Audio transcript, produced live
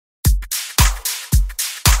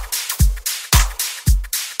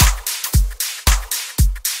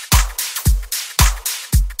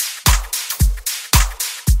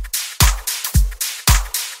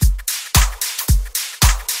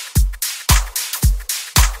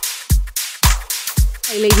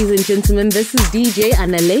Hi ladies and gentlemen, this is DJ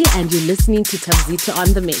Anale and you're listening to Thabzito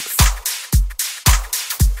on the Mix.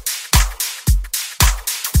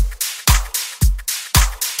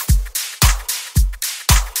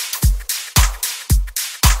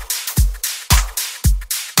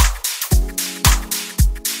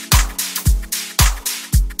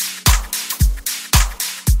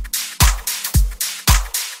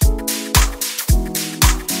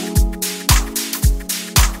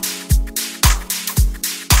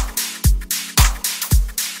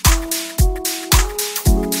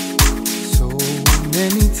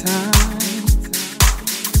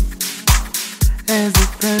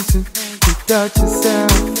 Doubt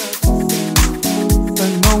yourself,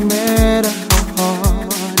 but no matter how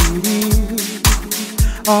hard it is,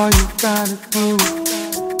 all you gotta do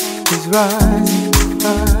is rising,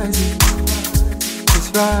 rising,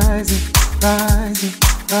 just rising, rising,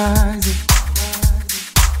 rising,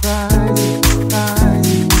 rising,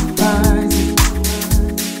 rising, rising,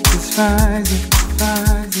 just rising,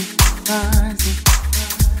 rising, rising,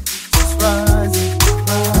 just rising,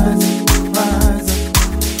 rising, rising.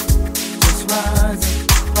 Rising,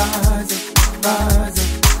 rising,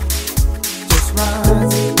 rising, just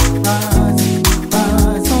rising, rising,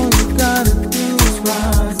 rising. All you gotta do is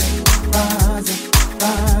rising, rising,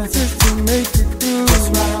 rising, just to make it through. Just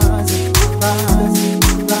rising, rising,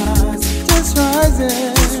 rising, just rising,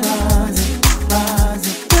 just rising,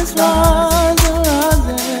 rising, just rising,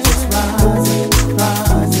 rising, just rising,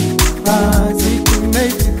 rising, rising. We can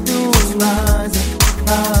make it through. Just rising,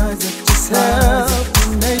 rising, just help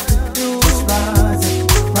me make it through. Rising,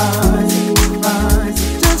 rising,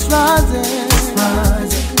 rising, just rising, just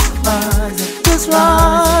rising, rising, just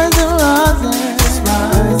rising, rising, just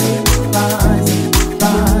rising, rising,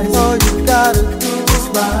 rising. All you gotta do is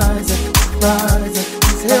rising, rising,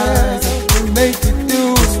 just help me make it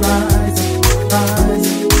through. Just rising,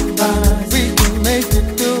 rising, rising, we can make it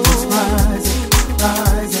through. Just rising,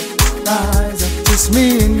 rising, rising, just me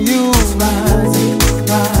and you. Just rising,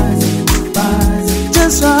 rising, rising,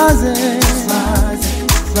 just rising.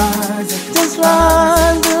 Rising, just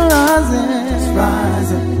rising, rising, just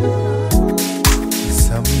rising.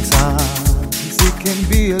 Sometimes it can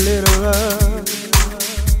be a little rough,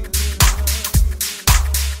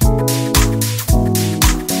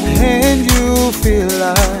 and you feel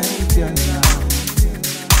like you're not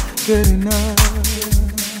good enough.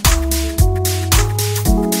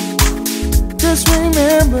 Just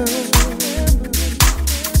remember,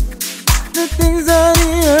 the things on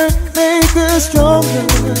the earth make us stronger.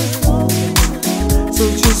 So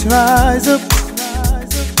just rise up,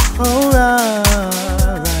 alright.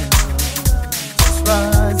 Just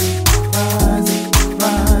rise up, rise up,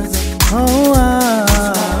 rise up, alright.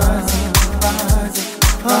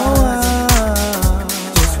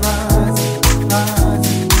 Just rise up, rise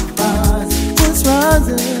up, rise up, just rise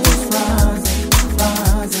up, just rise up,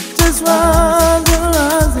 rise up, just rise up,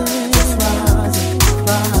 rise up, just rise up,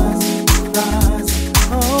 rise up, rise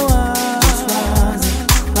up, alright. Just rise up,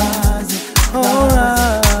 rise up, alright.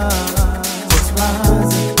 Just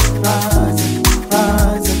rise up, rise up,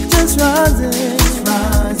 rise up, just rise up, just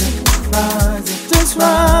rise up, rise up, just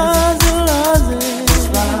rise up, rise up, just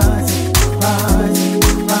rise up, rise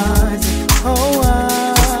up, rise up,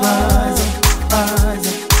 alright. Just rise up, rise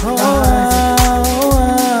up, alright.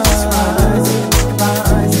 Just rise up,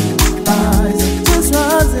 rise up, rise up, just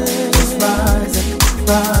rise up, just rise up,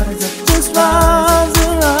 rise up, just rise up,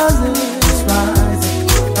 rise up, just rise up,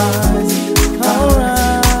 rise up,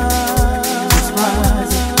 alright. Just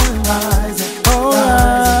rise up, rise up,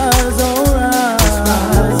 alright, alright. Just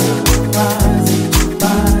rise up, rise up,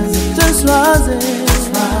 rise up, just rise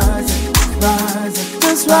up, rise up,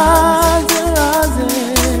 just rise up,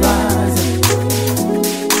 rise up,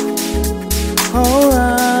 alright,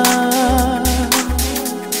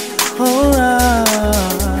 alright.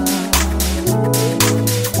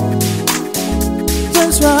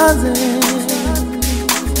 Just rising,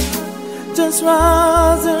 just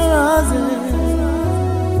rising, rising.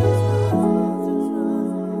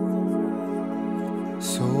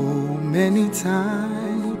 So many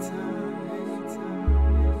times,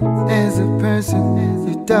 as a person,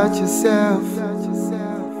 you doubt yourself,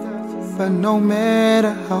 but no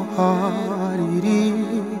matter how hard it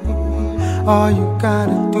is, all you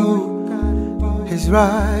gotta do is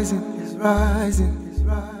rising, rising,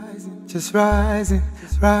 just rising,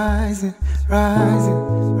 rising, rising,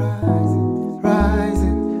 rising,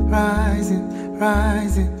 rising,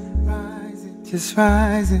 rising, just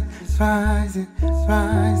rising, rising,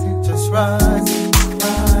 rising, just rising,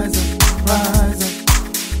 rising, rising,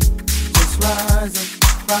 just rising,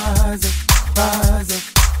 rising, rising,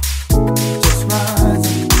 just rising.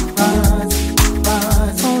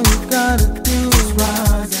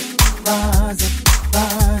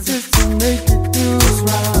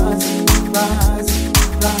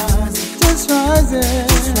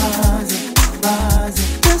 just rising, rising,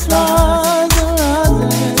 just rising,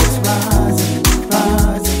 rising, just rising,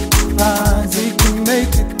 rising, rising. We can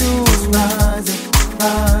make it through, just rising,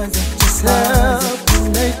 rising, just help us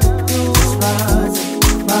make it through, just rising,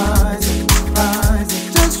 rising, rising,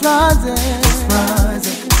 just rising, just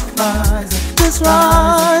rising, rising, just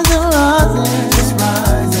rising, rising, just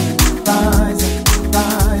rising, rising,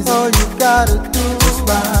 rising. All you gotta do is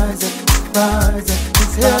rising, rising,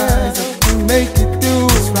 just help us make it through,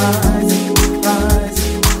 just rising,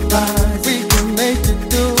 rising, rising. We can make it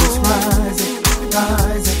through, just rising,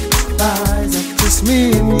 rising, rising. Just me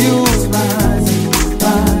and you, just rising,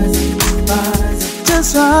 rising, rising,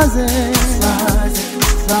 just rising, rising,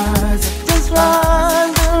 rising, just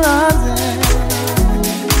rising, rising.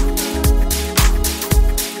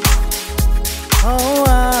 Oh,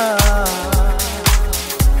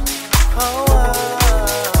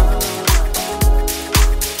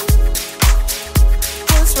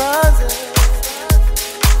 just rising,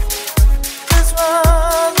 just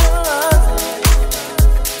rising, rising.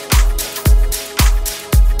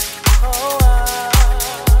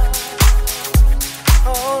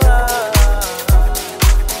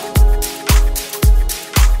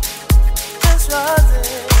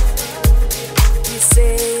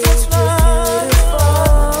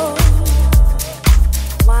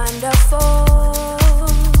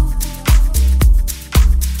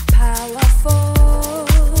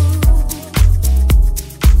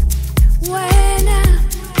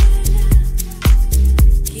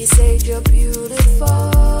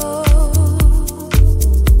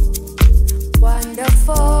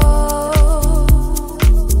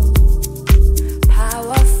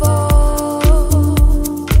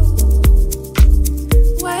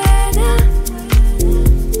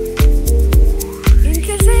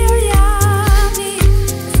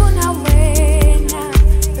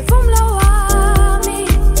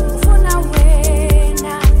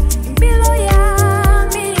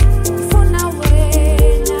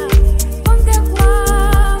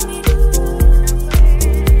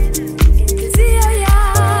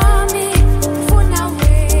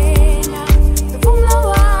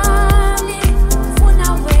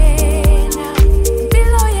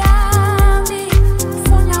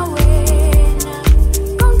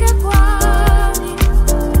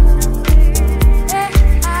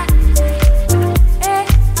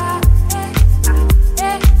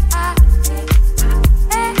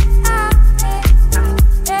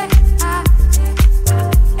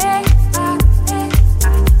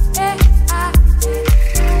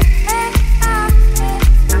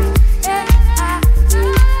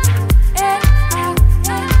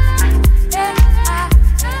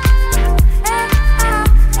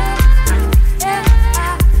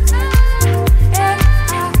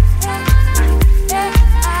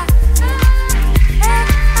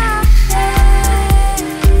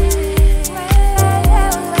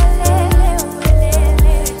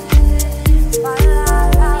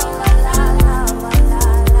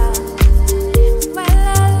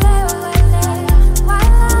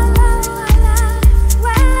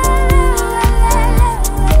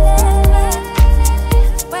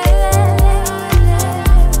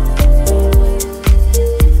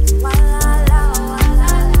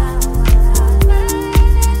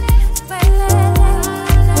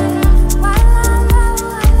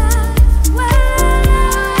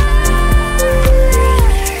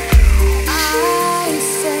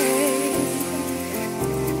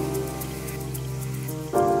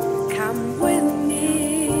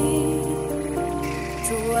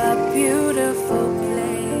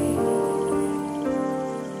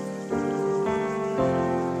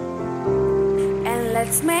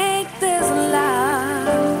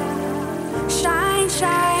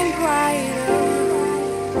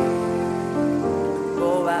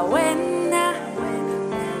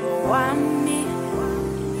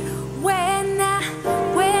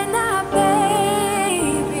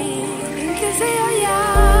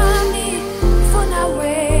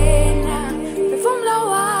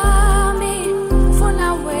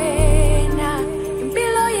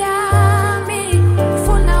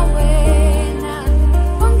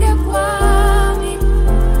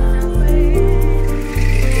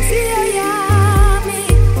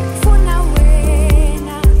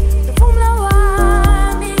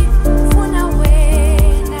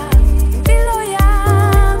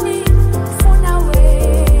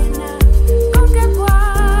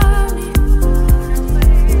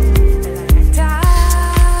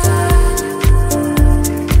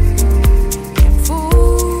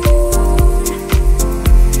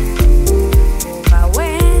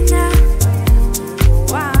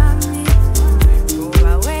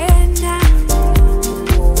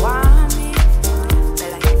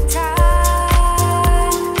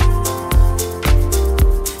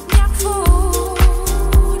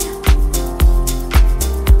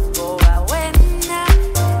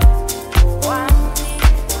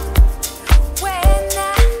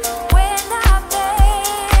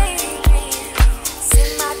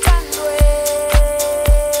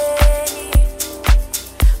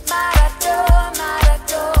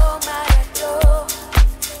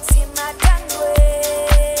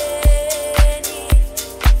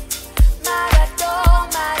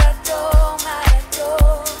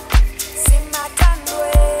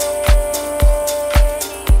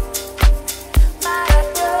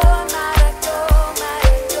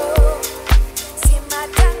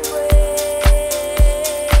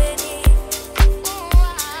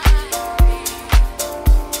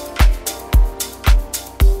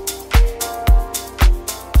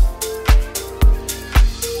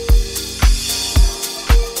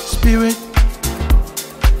 Spirit.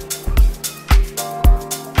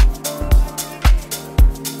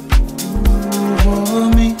 Move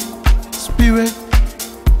over me, Spirit.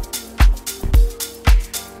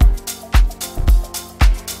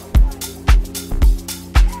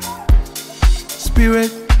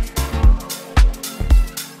 Spirit.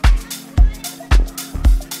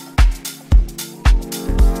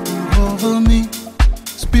 Move over me,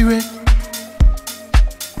 Spirit.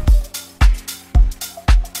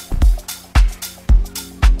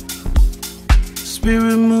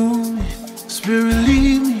 Spirit move me, Spirit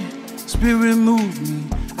lead me, Spirit move me.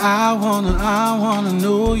 I wanna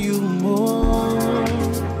know you more.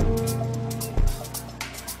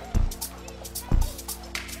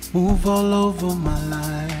 Move all over my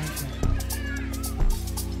life.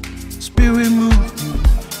 Spirit move me,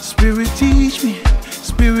 Spirit teach me,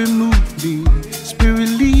 Spirit move me, Spirit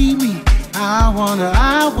lead me. I wanna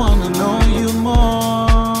know you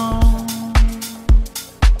more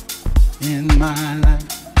in my life.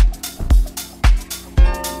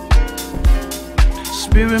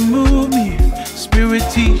 Spirit move me, Spirit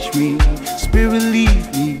teach me, Spirit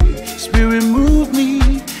lead me, Spirit move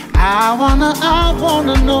me. I wanna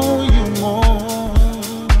know you more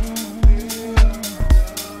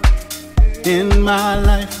in my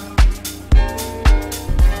life.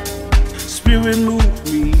 Spirit move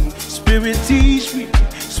me, Spirit teach me,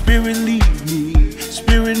 Spirit lead me,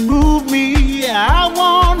 Spirit move me. I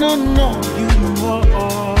wanna know you more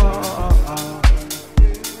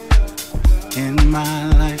in my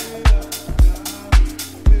life.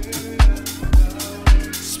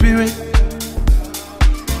 Spirit.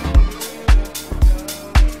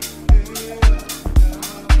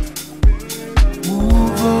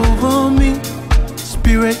 Move over me,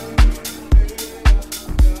 Spirit.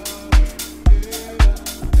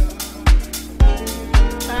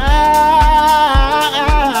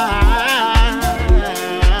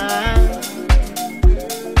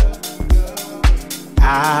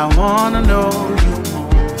 I wanna know you more.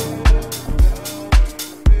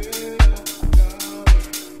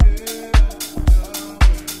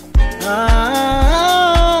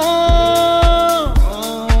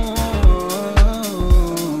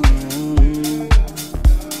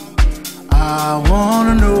 I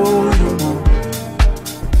wanna know you more.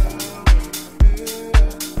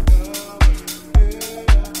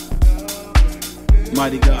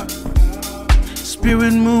 Mighty God.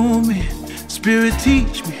 Spirit move me, Spirit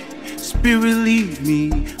teach me, Spirit lead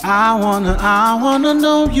me. I wanna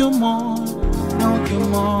know you more, know you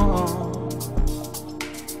more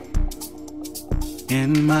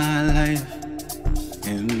in my life,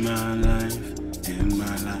 in my life, in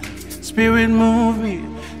my life. Spirit move me,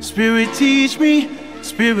 Spirit teach me,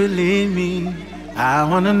 Spirit lead me. I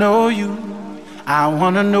wanna know you, I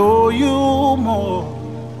wanna know you more,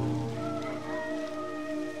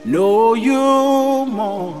 know you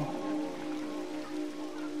more.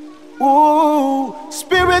 Ooh,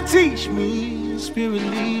 Spirit teach me, Spirit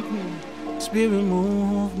lead me, Spirit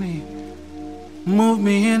move me. Move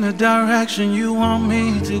me in the direction you want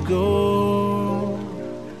me to go.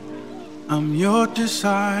 I'm your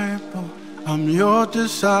disciple, I'm your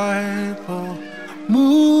disciple.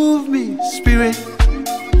 Move me, Spirit.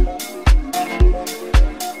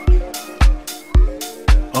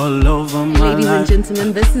 All over my Ladies life. and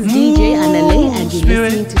gentlemen, this is DJ Anale and you're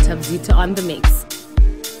Spirit. listening to Thabzito on the mix.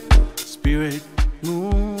 Spirit,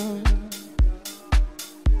 move,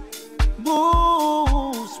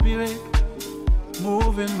 move, Spirit,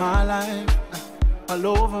 move in my life, all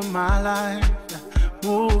over my life,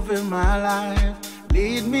 move in my life,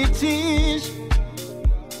 lead me, teach.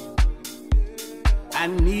 I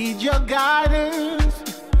need your guidance.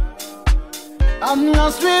 I'm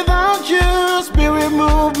lost without you. Spirit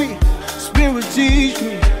move me, Spirit teach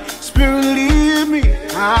me, Spirit lead me.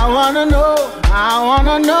 I wanna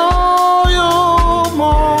know you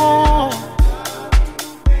more.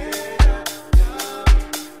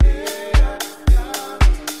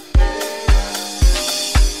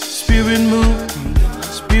 Spirit move me,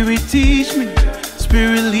 Spirit teach me,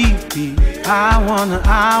 Spirit lead me. I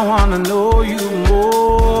wanna know you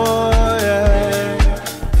more, yeah.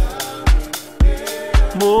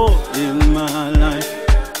 More in my life,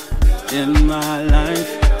 in my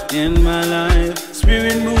life, in my life.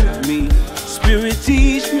 Spirit move me, Spirit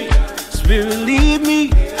teach me, Spirit lead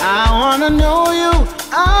me. I wanna know you,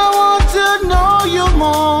 I want to know you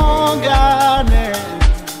more, God, man.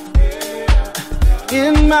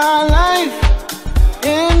 In my life,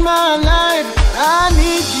 I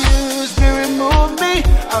need you. Spirit move me,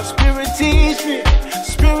 oh, Spirit teach me,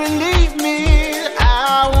 Spirit lead me. I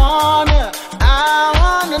wanna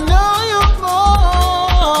know you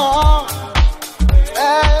more.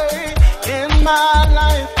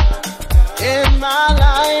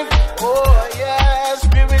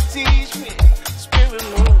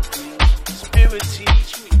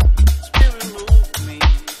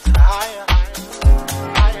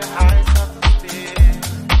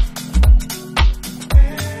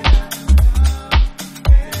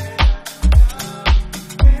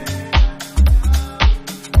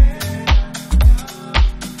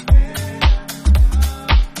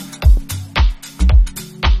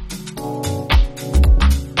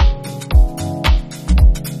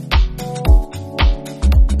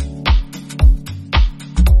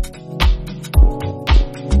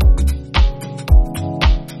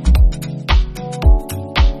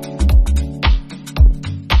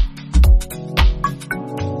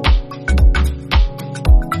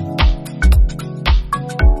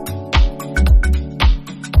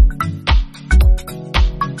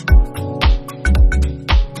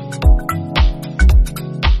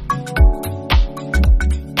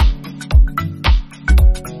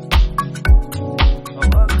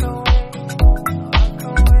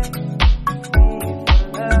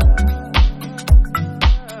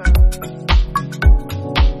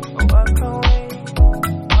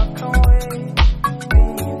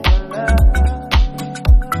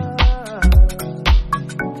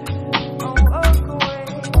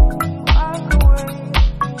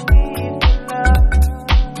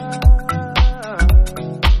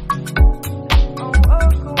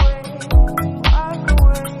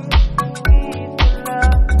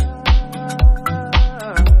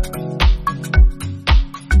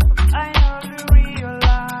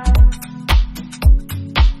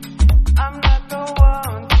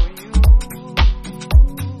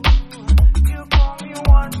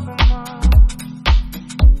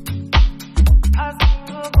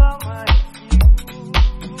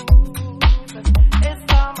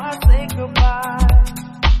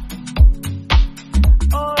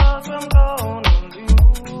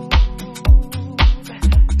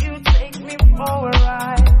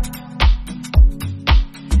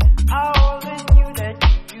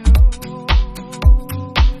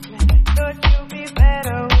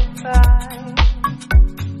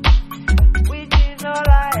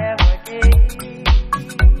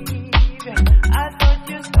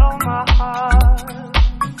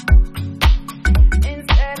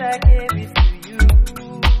 I gave it to you.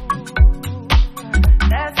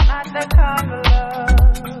 That's not the kind of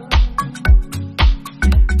love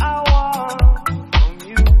I want from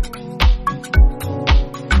you.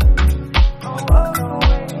 Oh, walk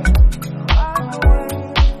away,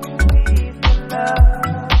 peace and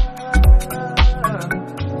love.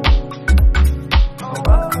 Oh,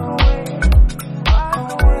 walk away,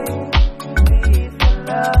 peace and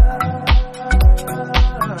love.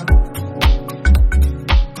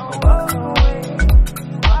 Oh, walk away,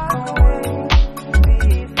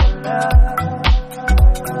 peace and love.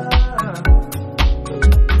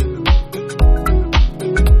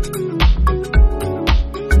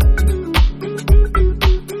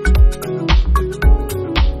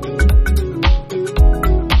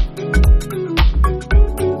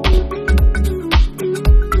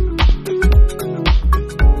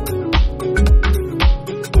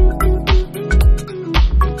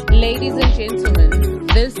 Ladies and gentlemen,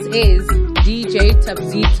 this is DJ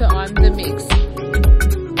Thabzito on the mix.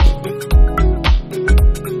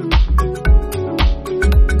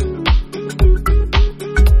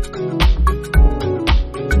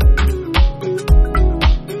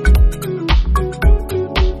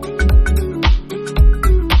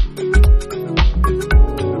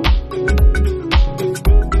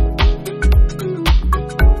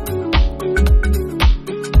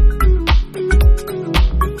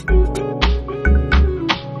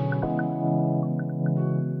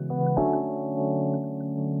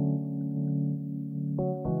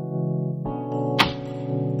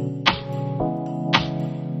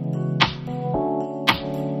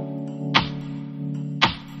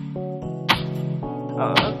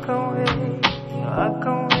 Walk away, walk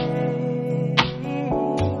away,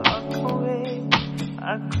 walk away,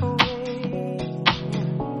 walk away,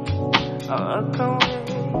 walk away,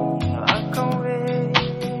 walk away,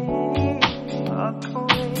 walk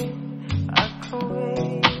away, walk away.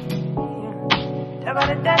 Da ba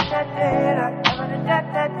da da da da, da ba da da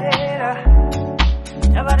da da,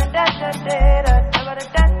 da ba da da da da, da ba da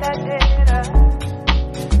da da da,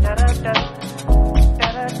 da da da, da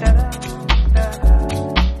da da.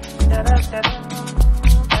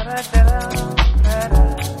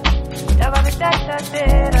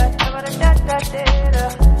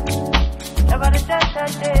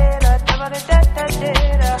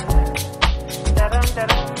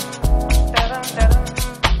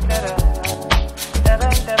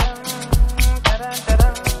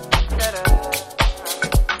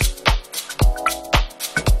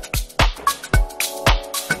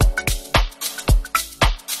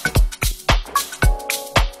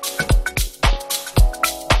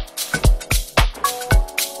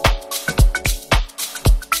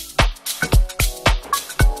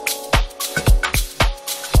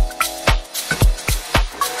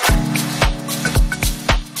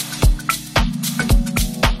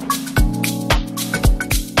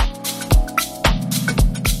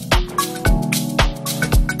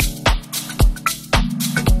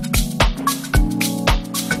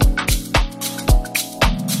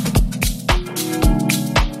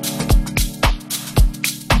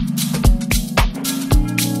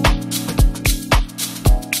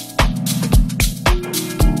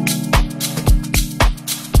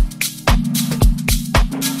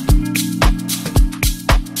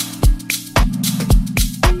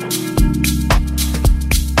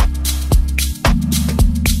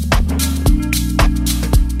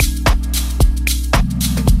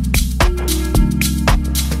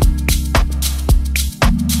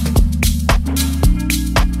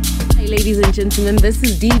 Ladies and gentlemen, this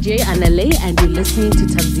is DJ Anale and you're listening to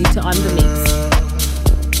Thabzito on the mix.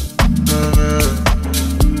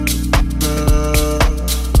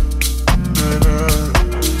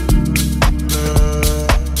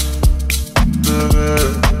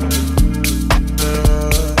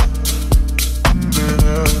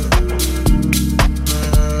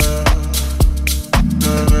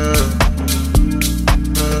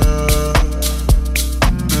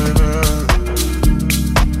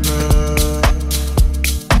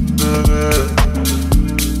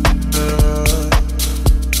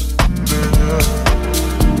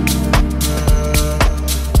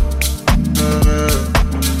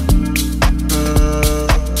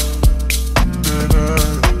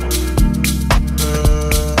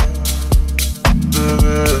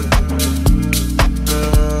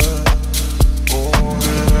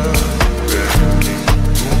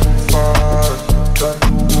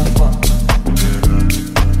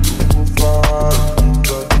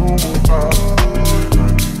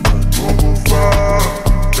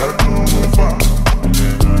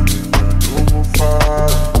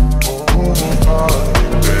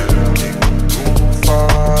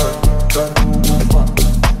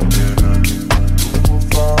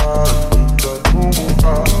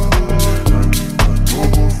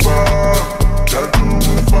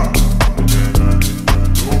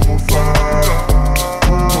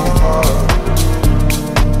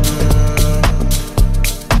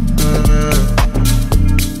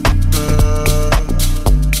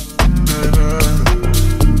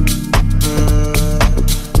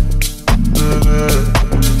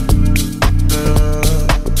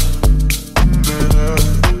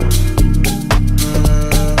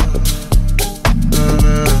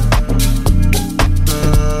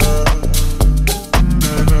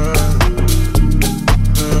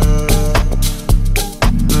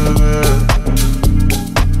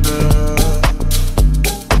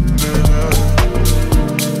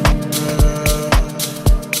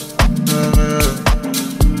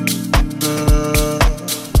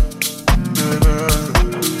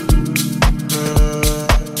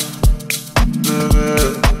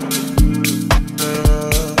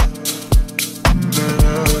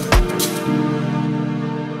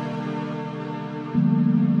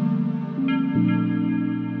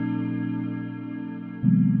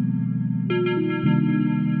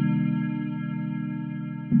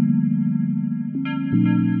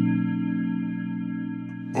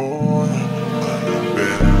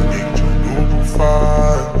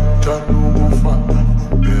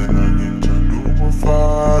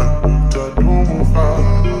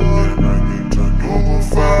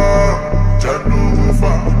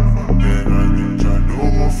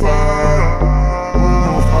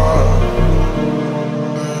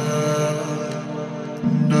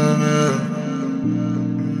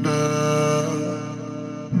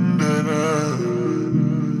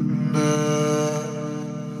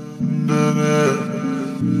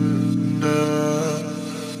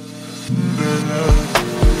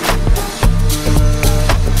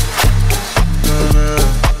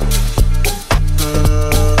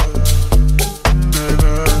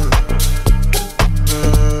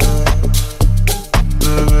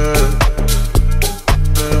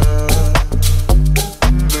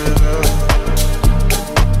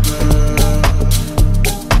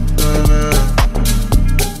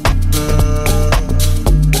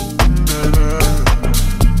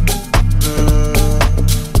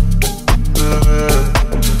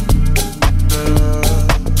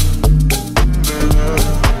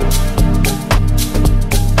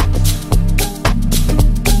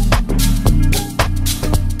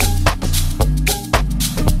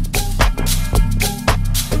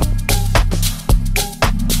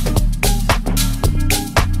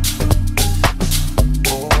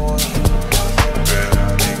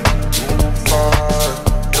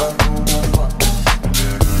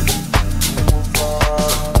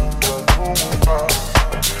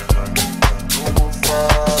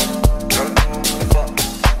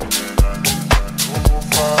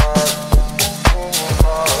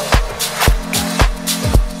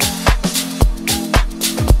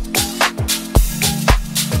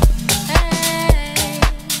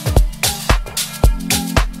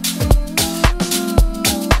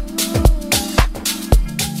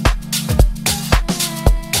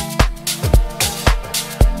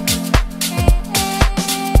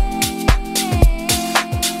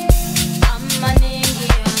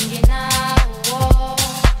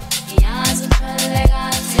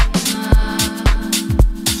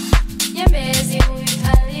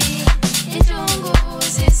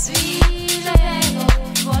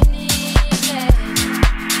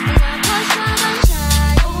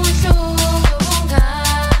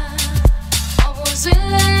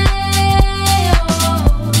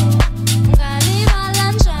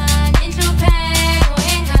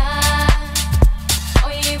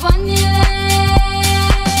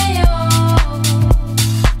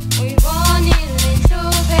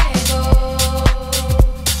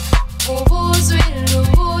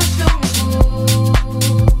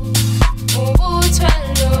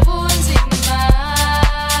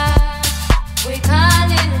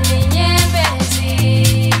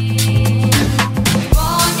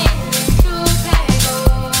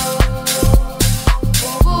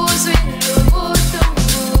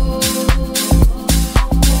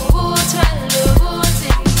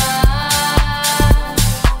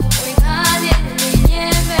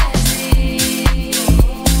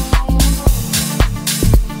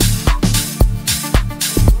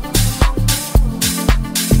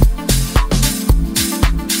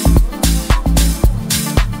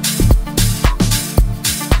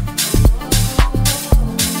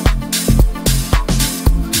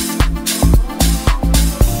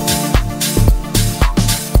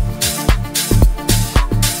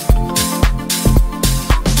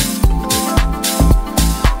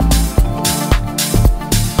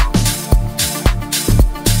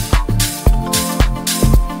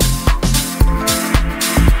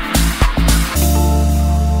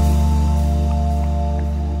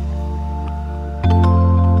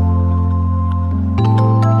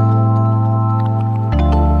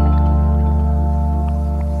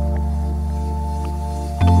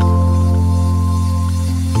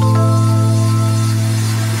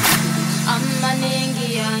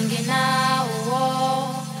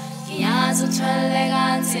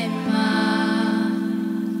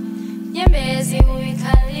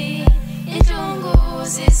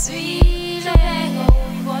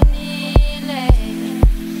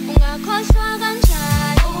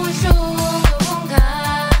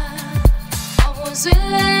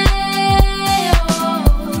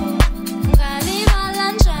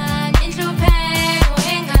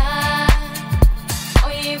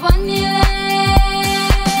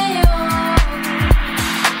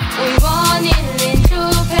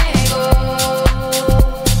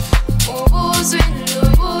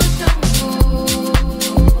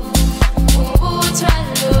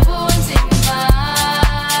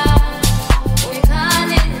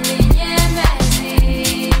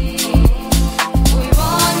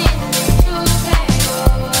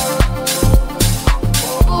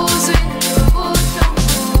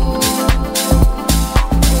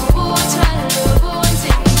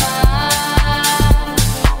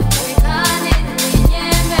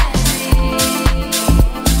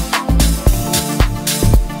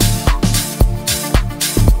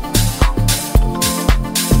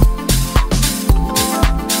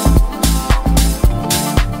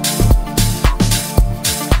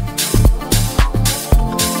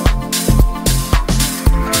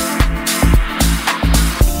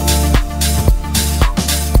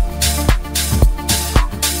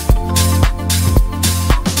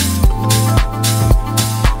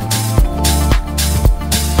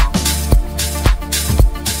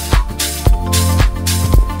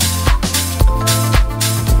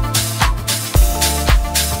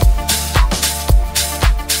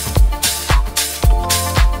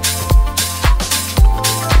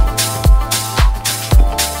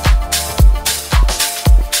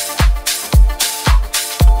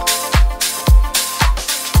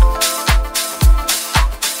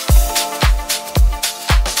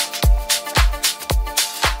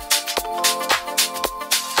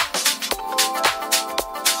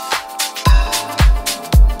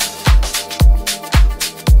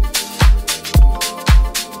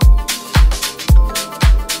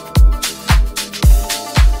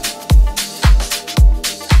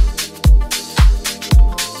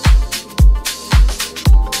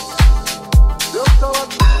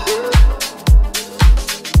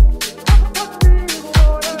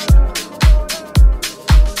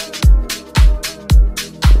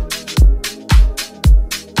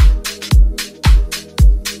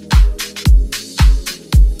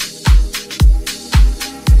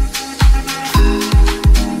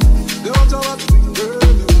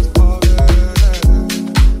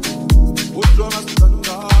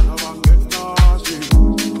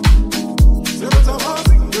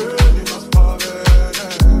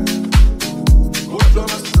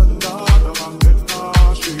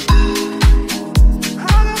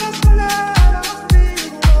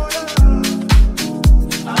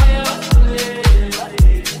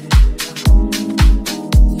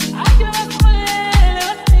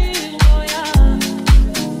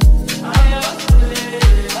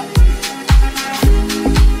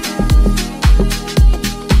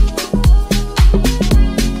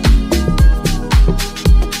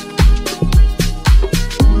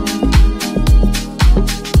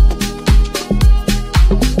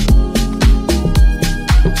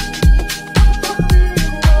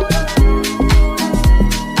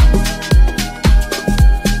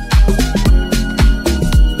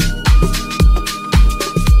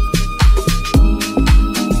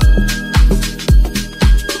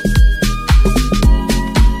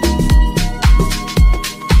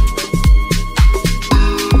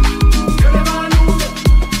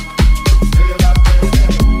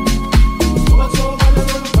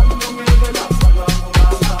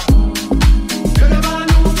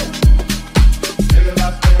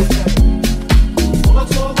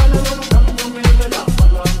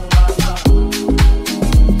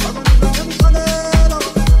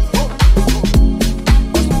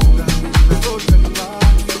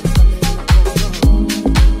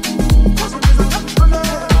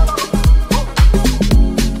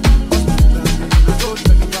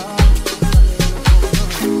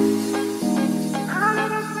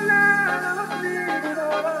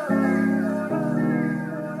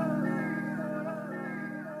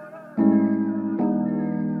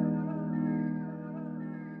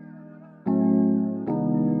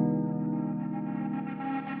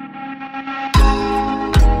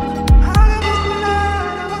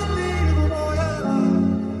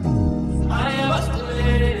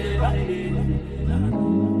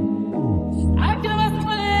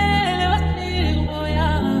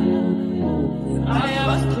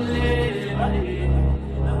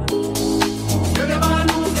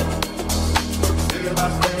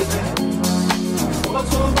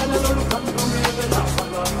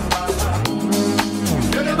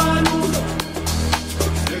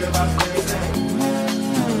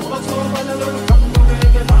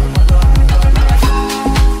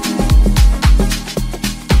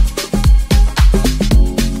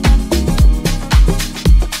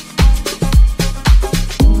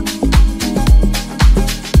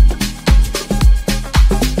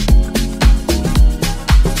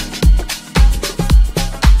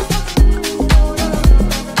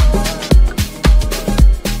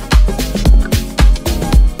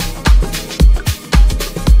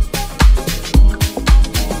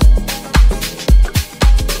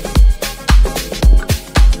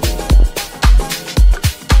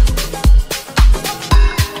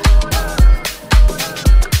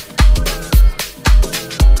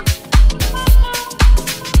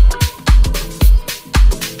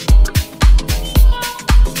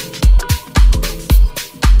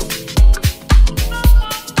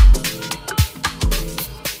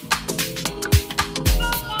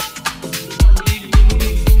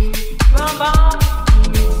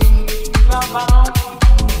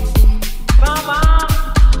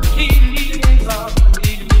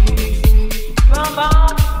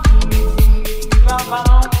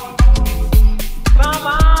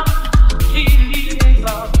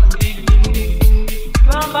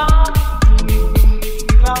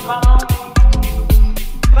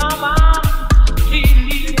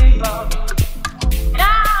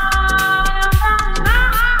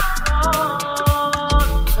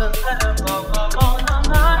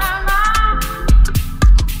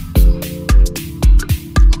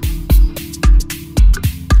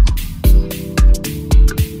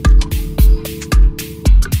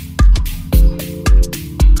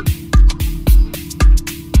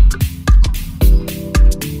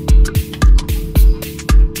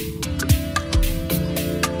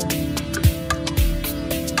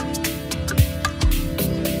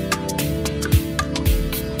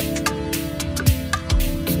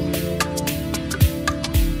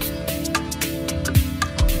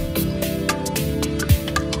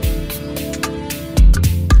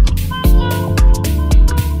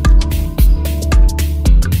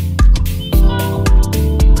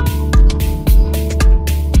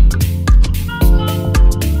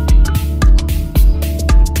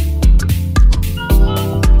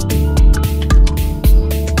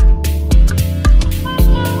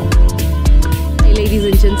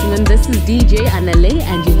 DJ Anale,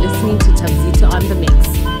 and you're listening to Thabzito on the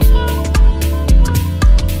Mix.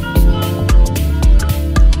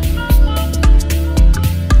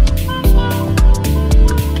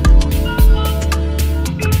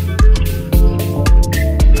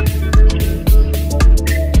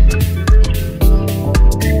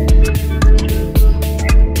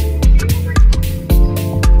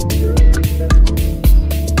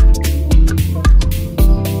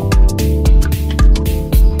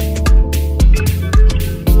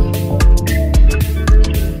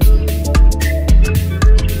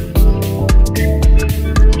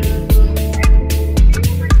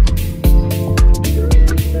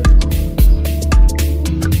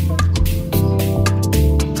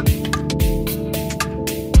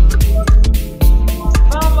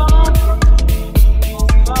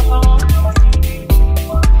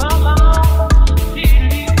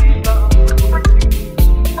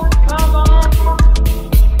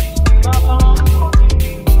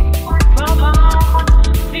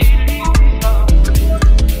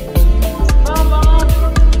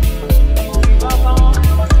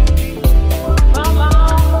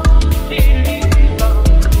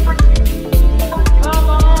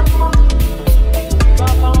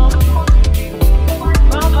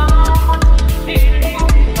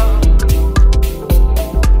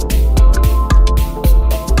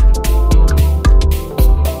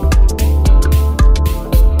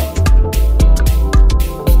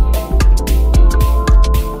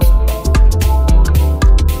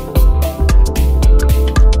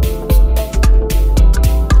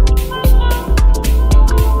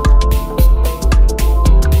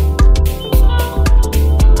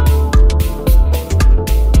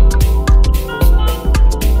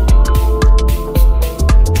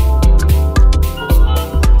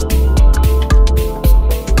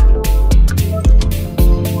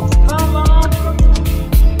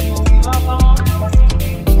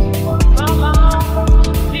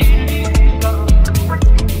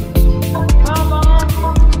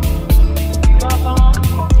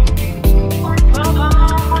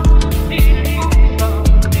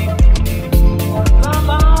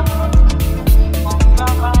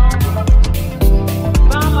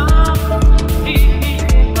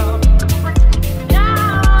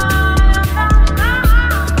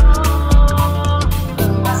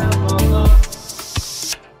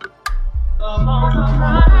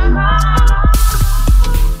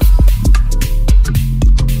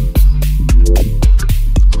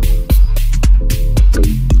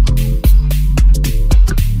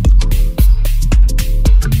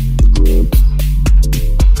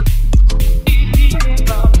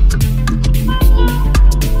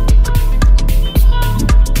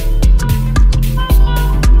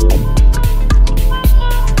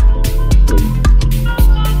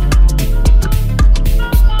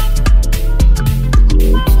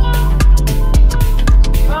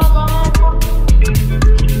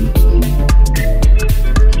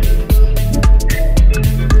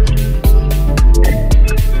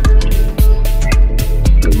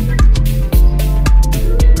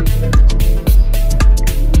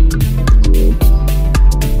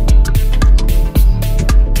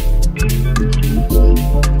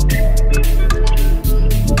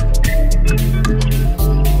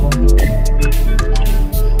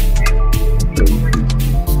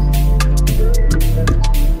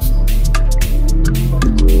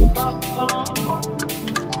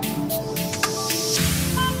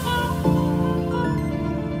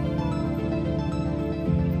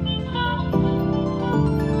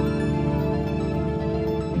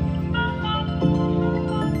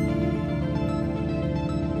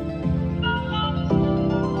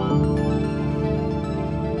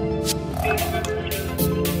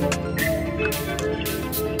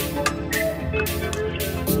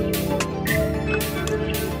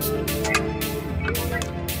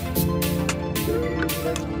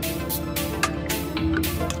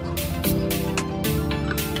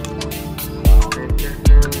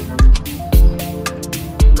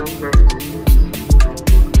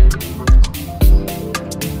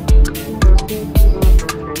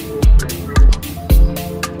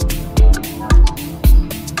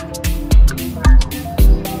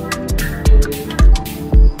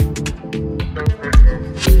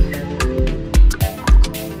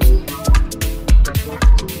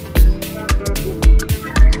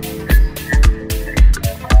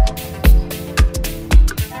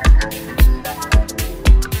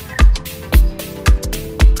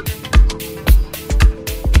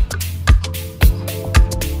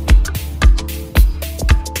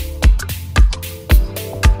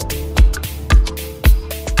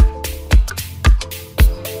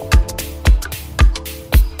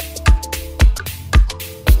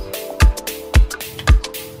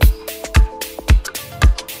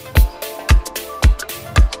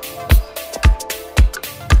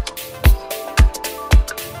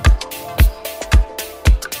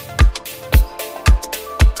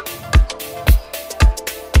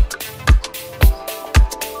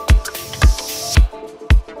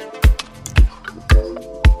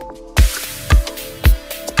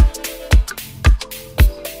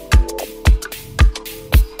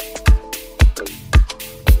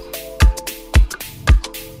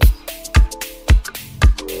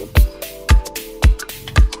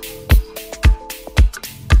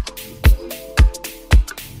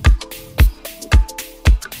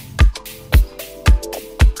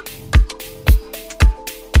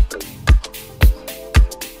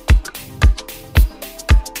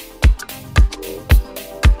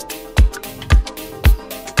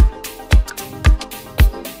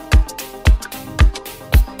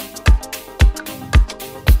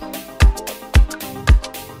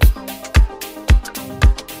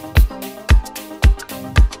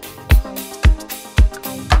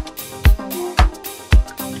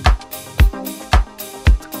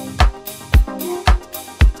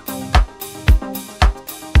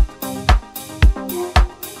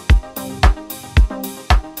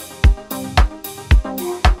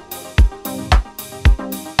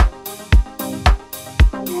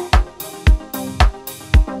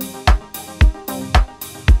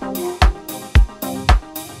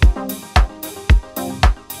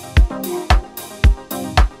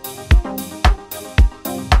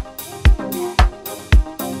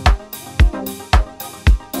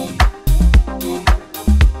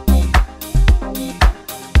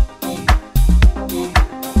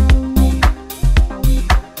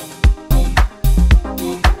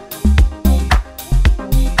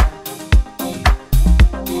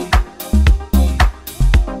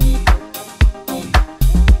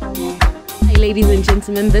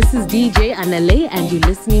 gentlemen, this is DJ Anale and you're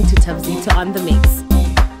listening to Thabzito on the Mix.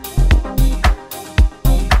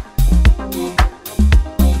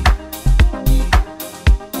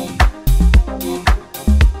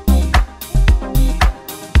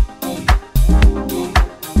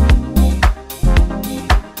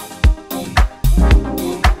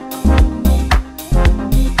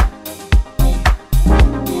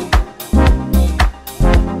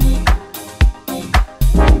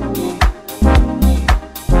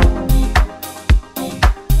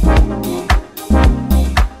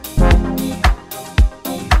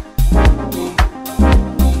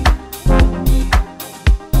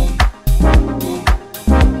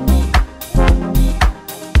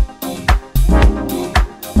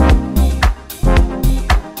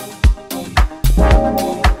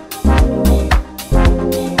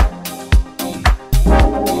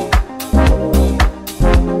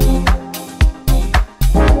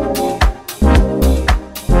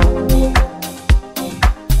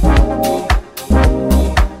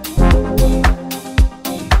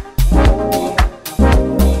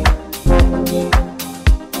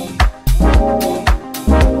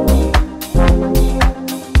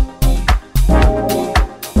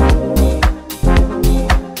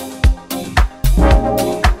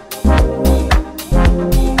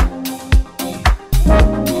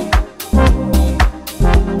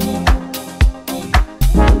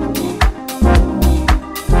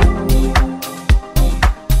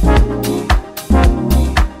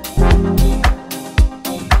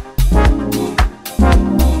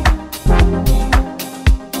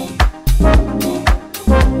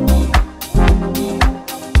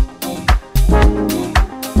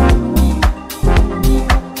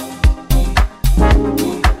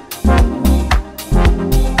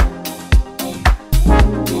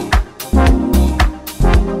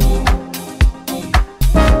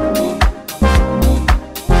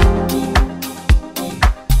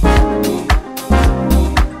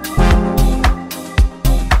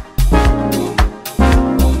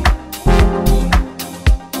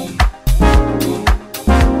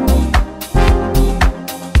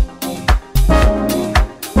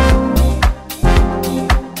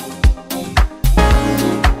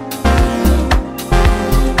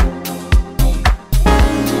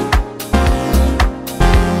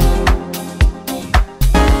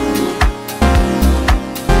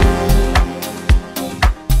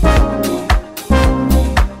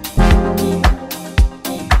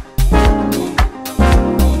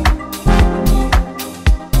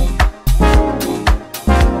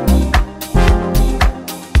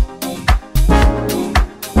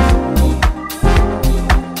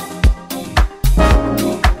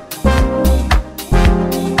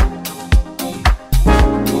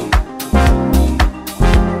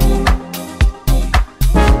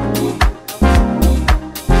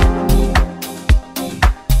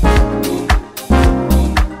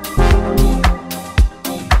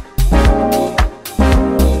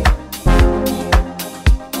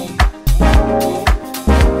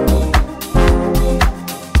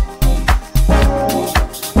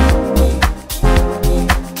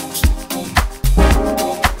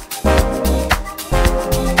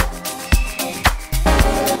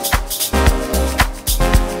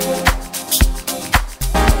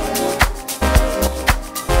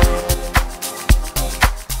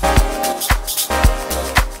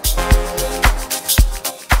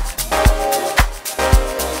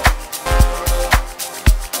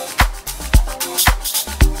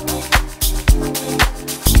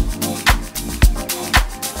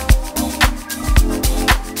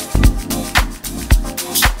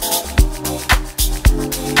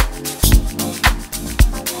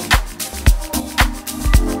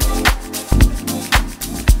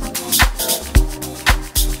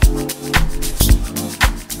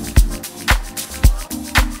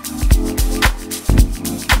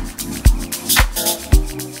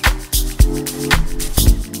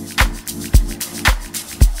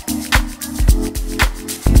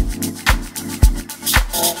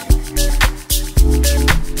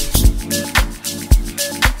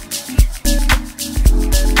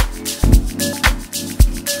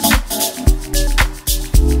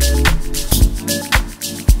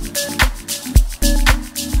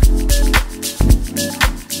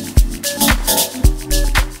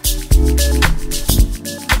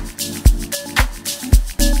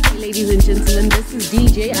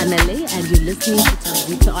 DJ Anale, and you're listening to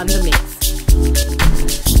Thabzito on the Mix.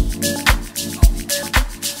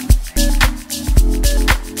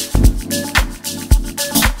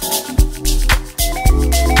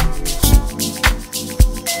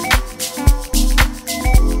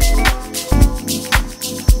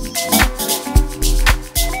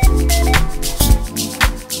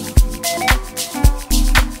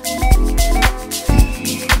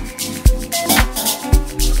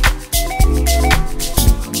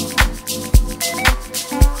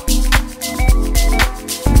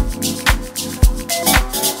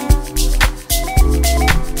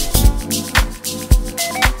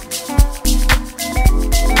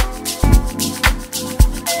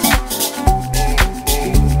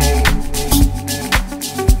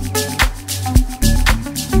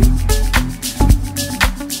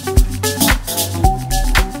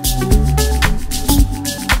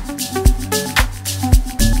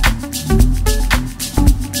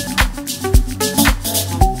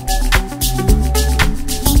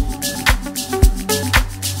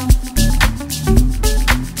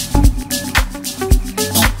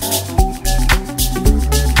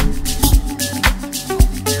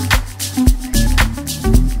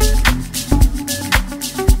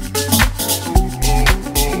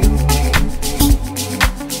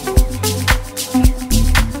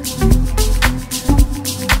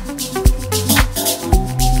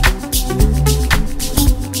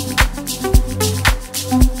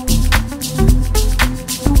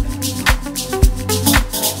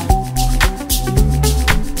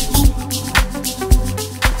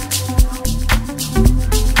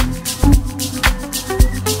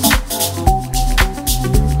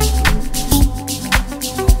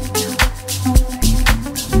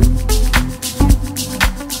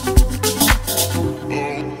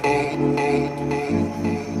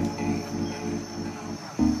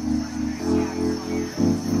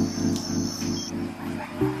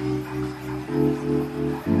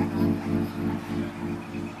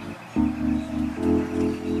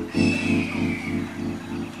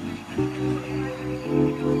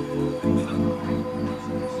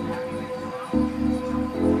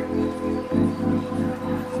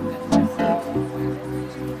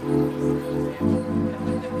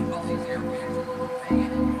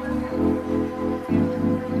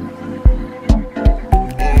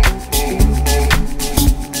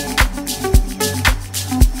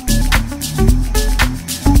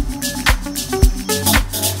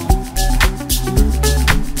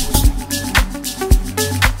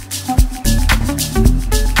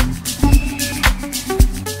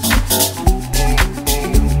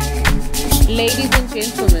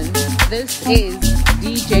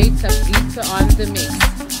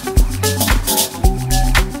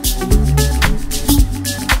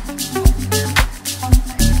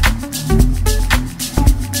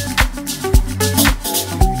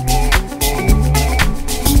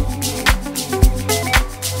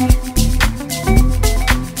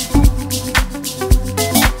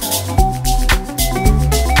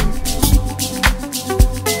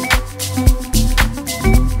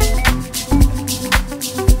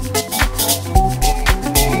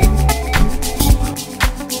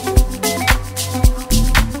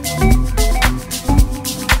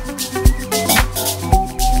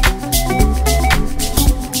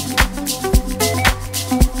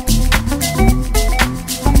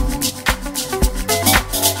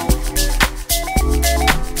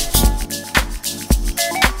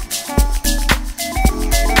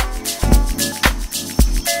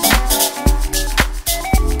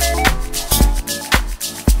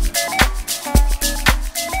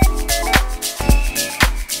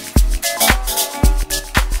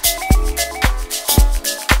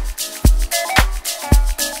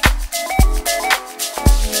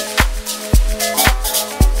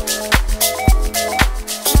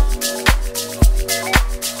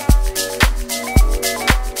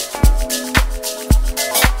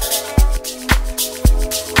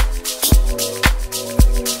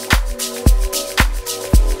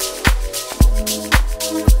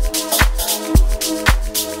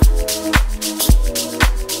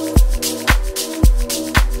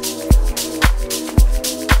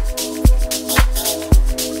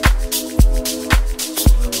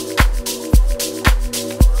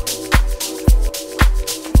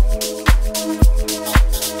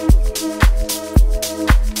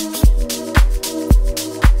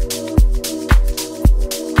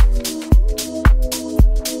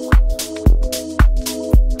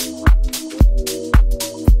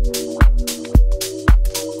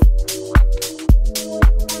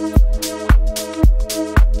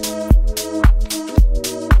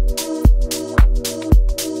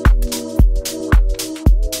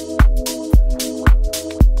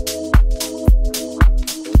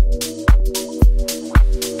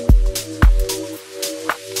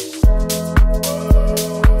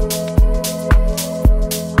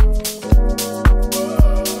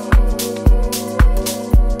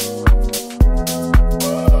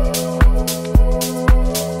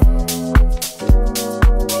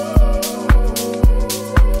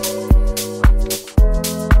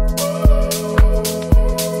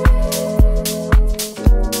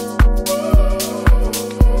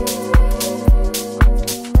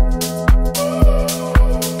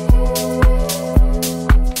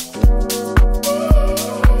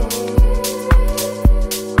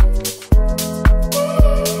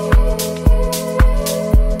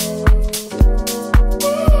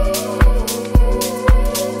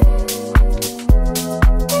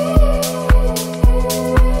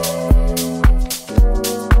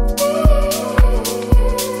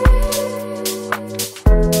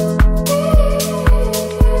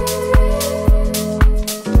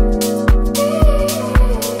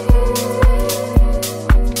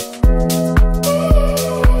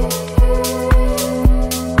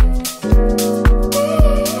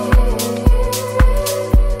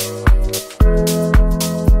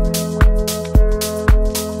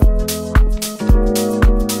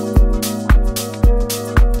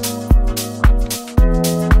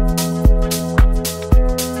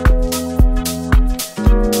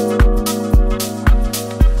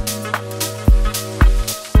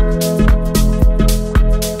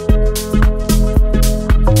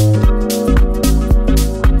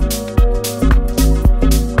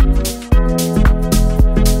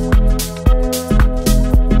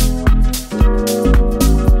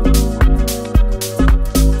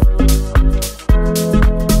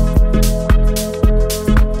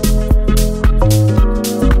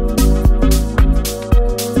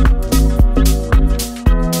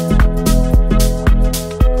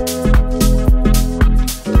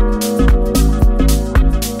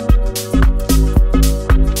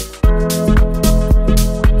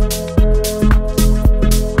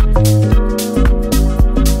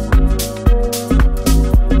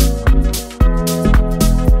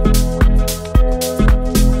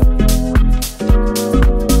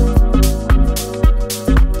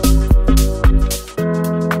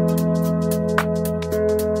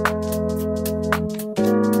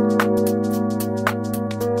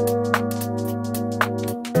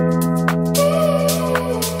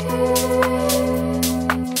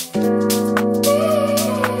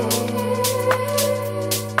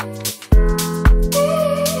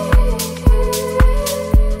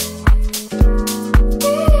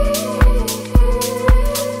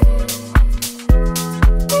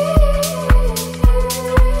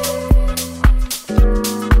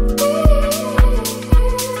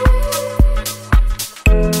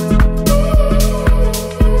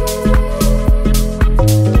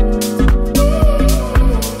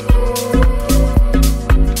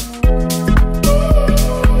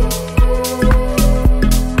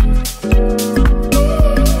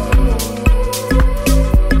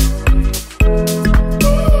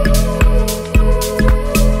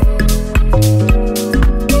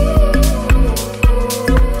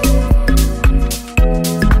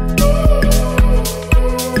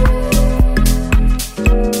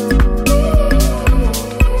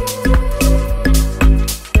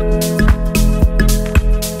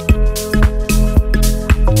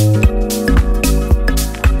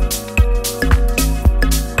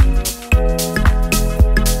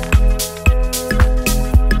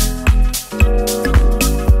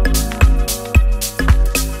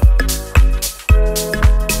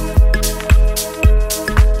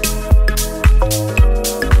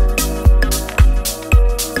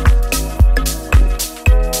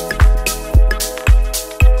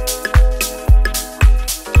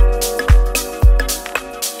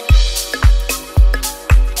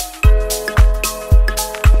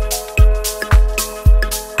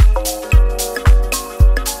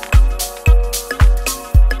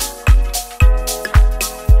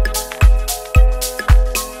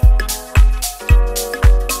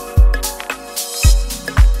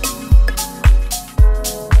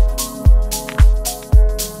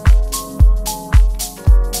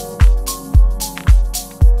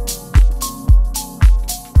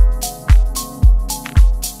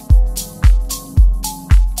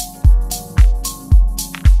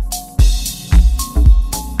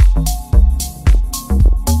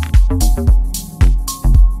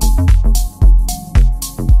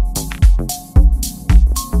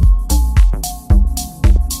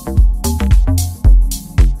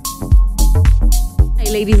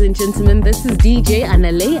 ladies and gentlemen, this is DJ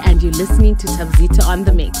Anale, and you're listening to Thabzito on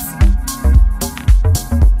the Mix.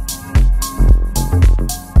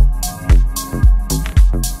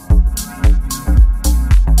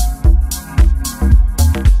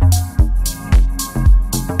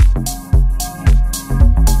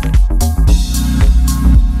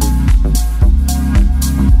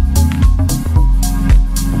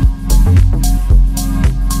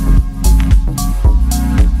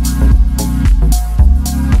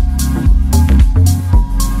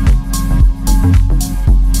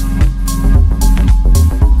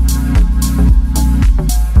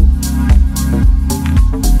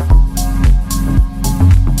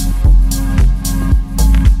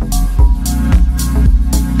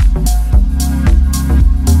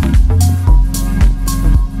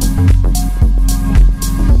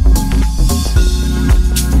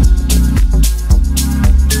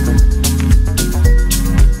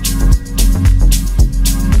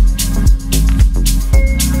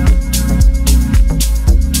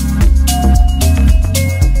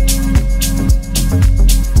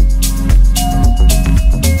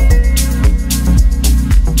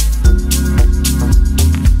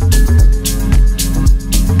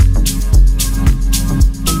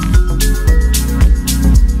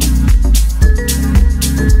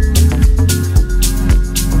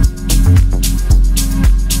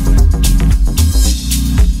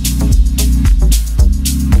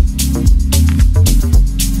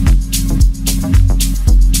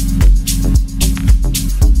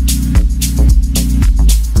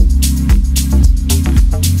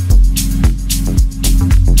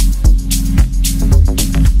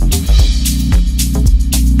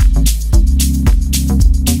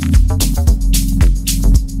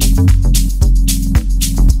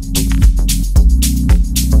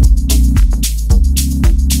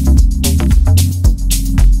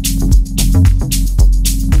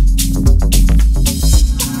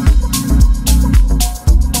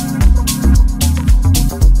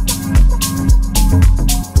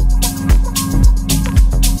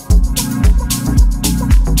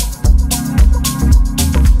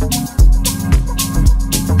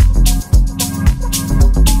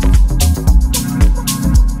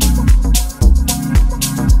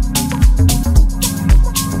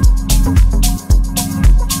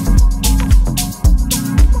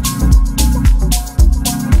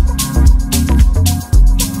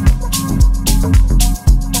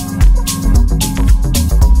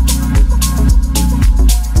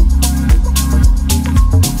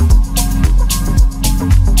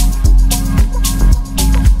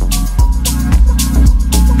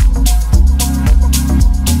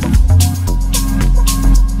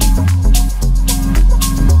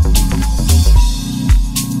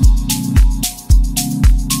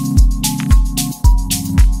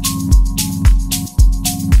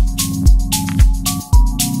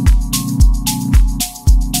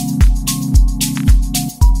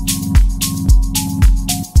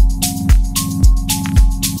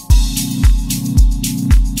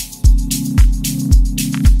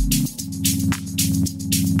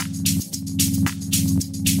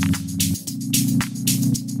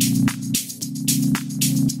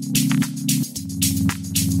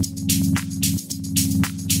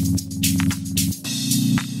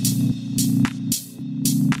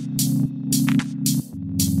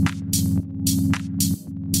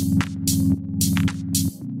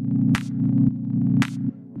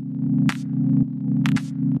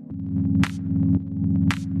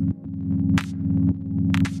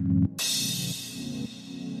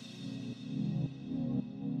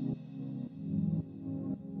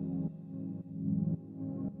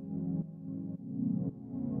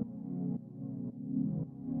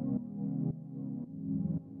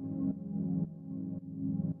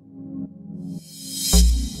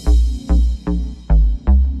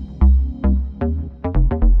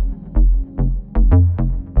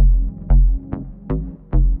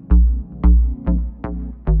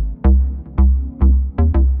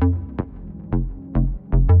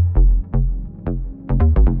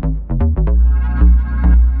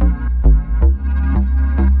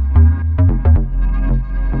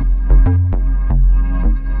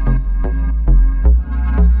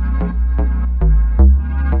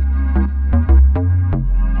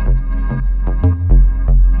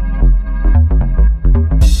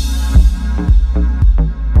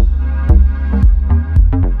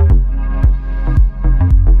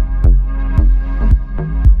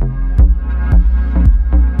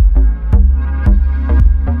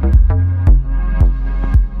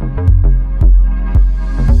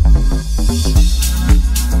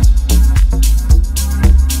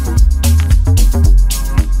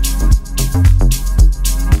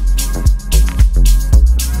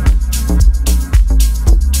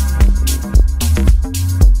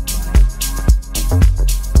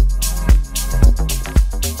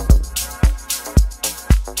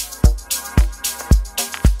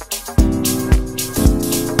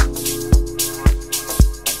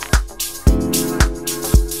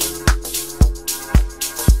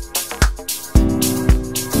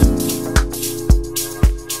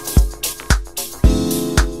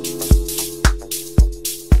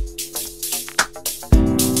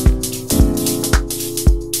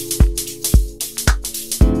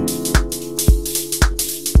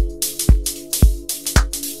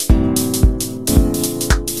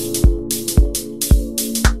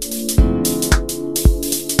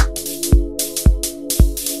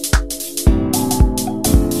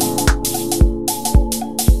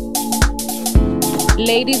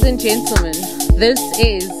 Ladies and gentlemen, this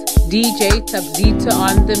is DJ Thabzito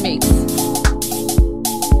on the mix.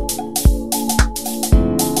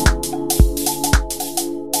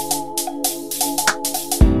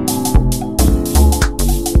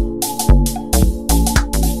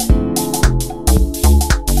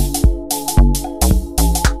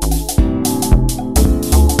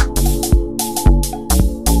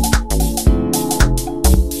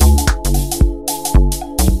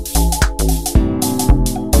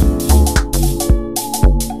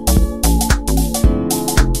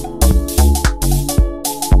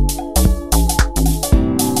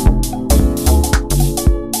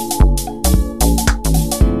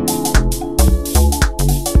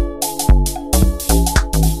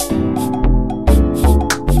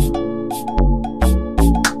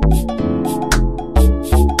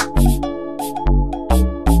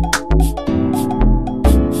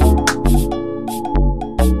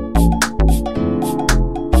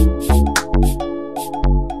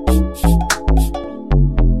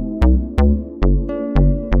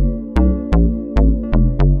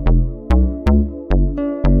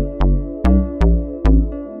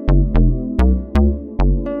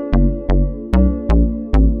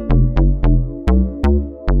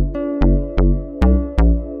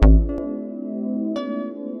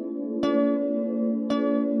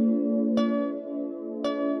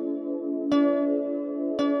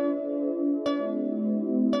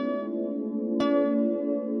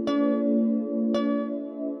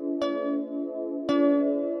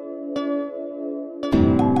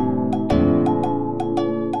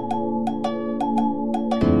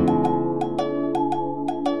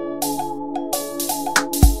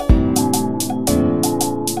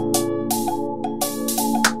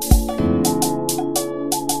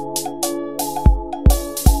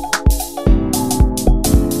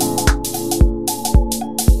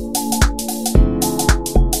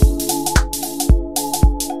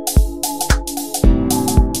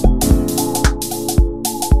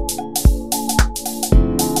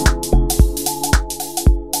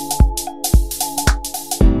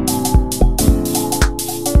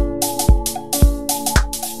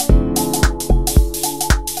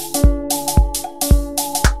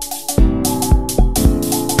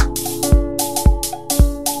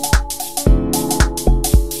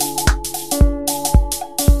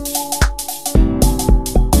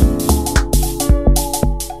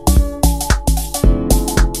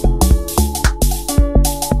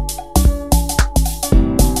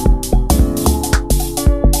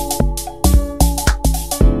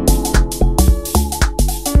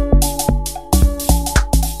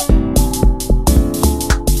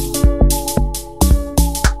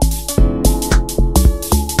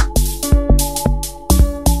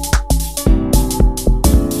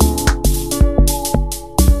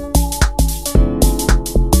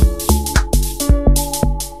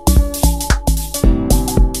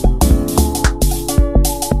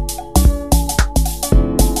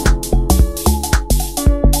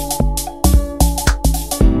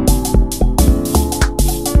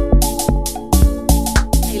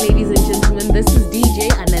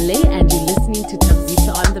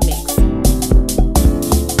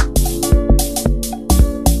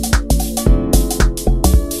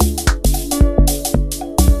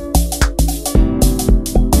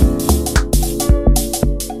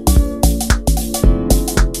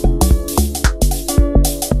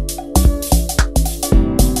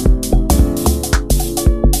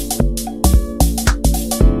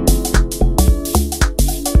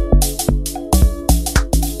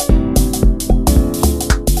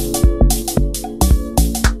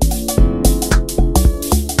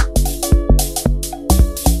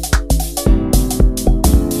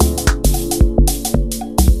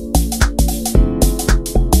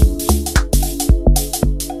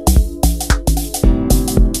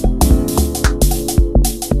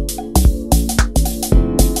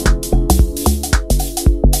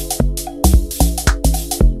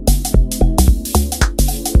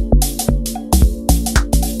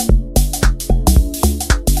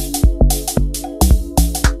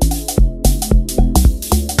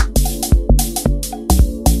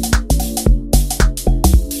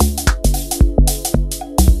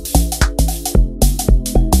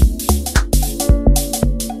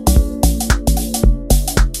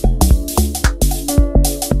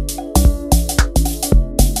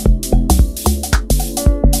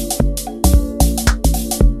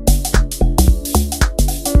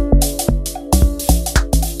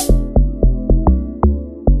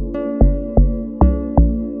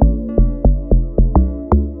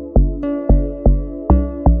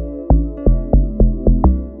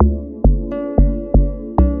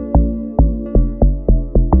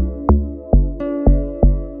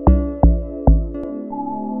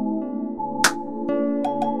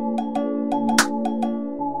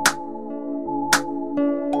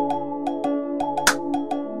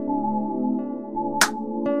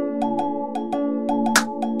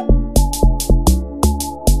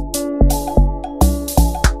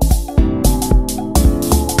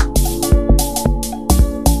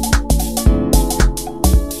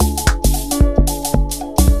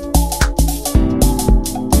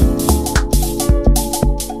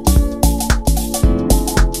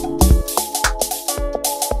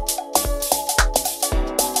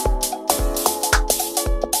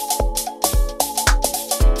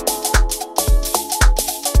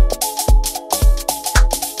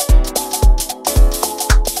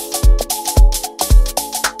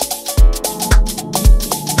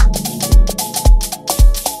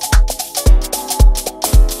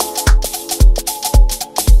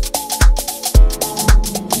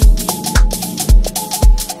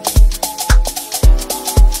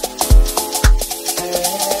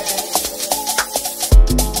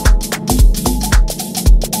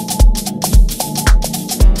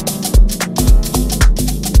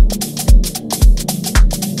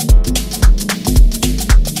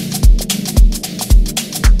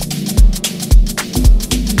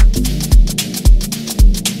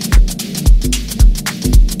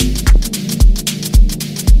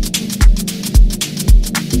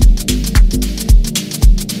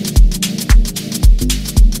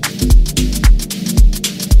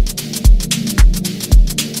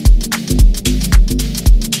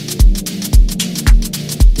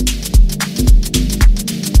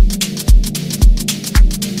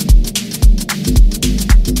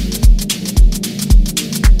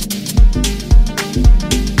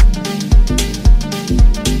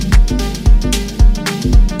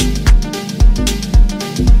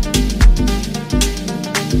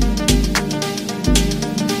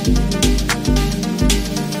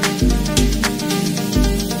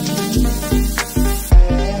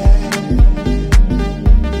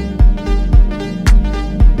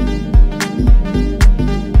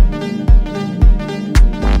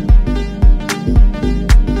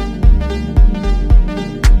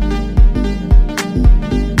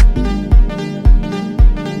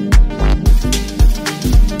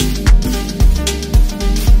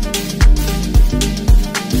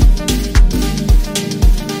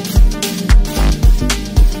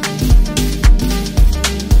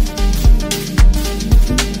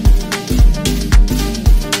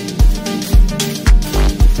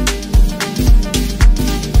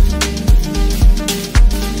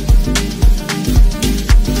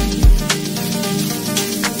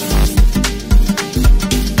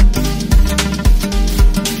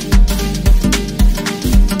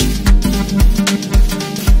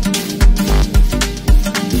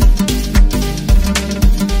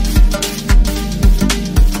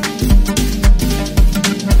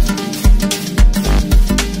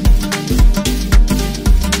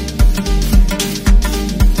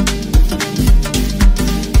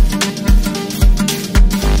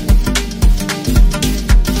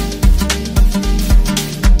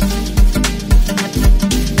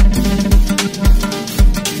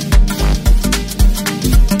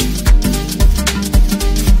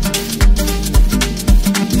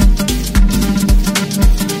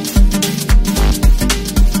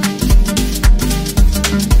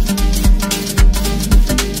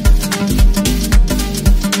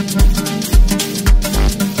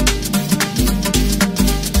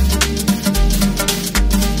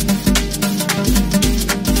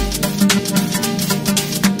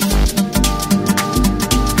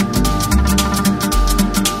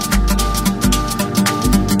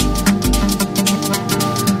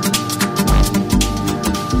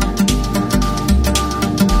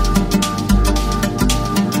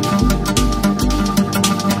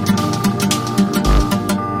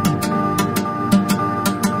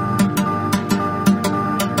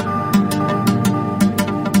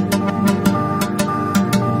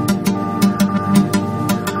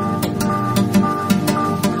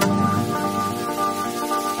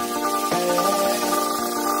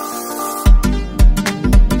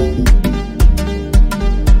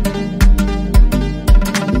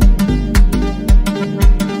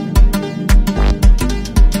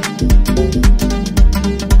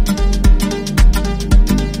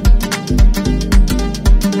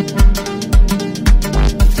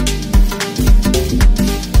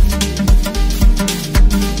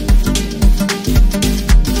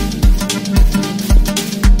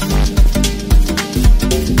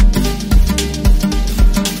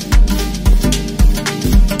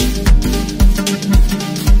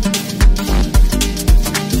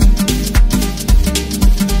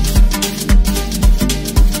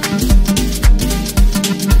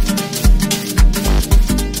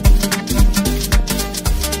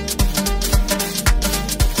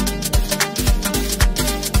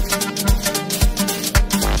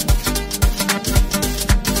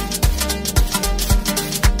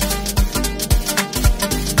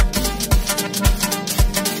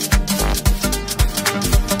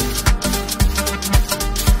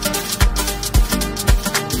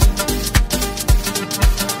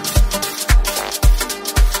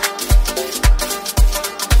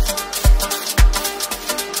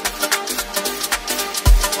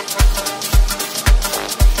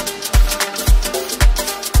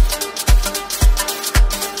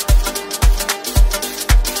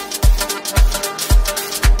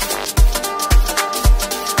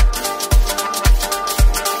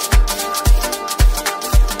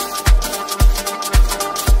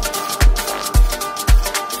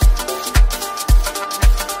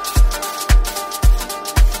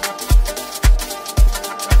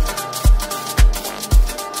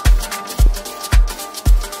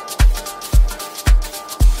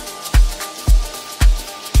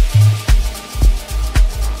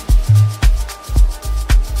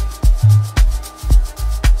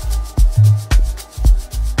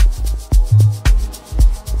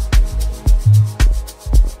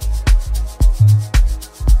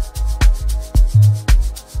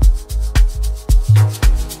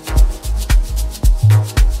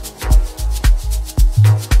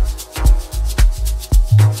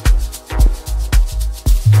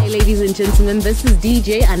 gentlemen, this is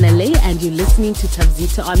DJ Anale and you're listening to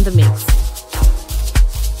Thabzito on the Mix.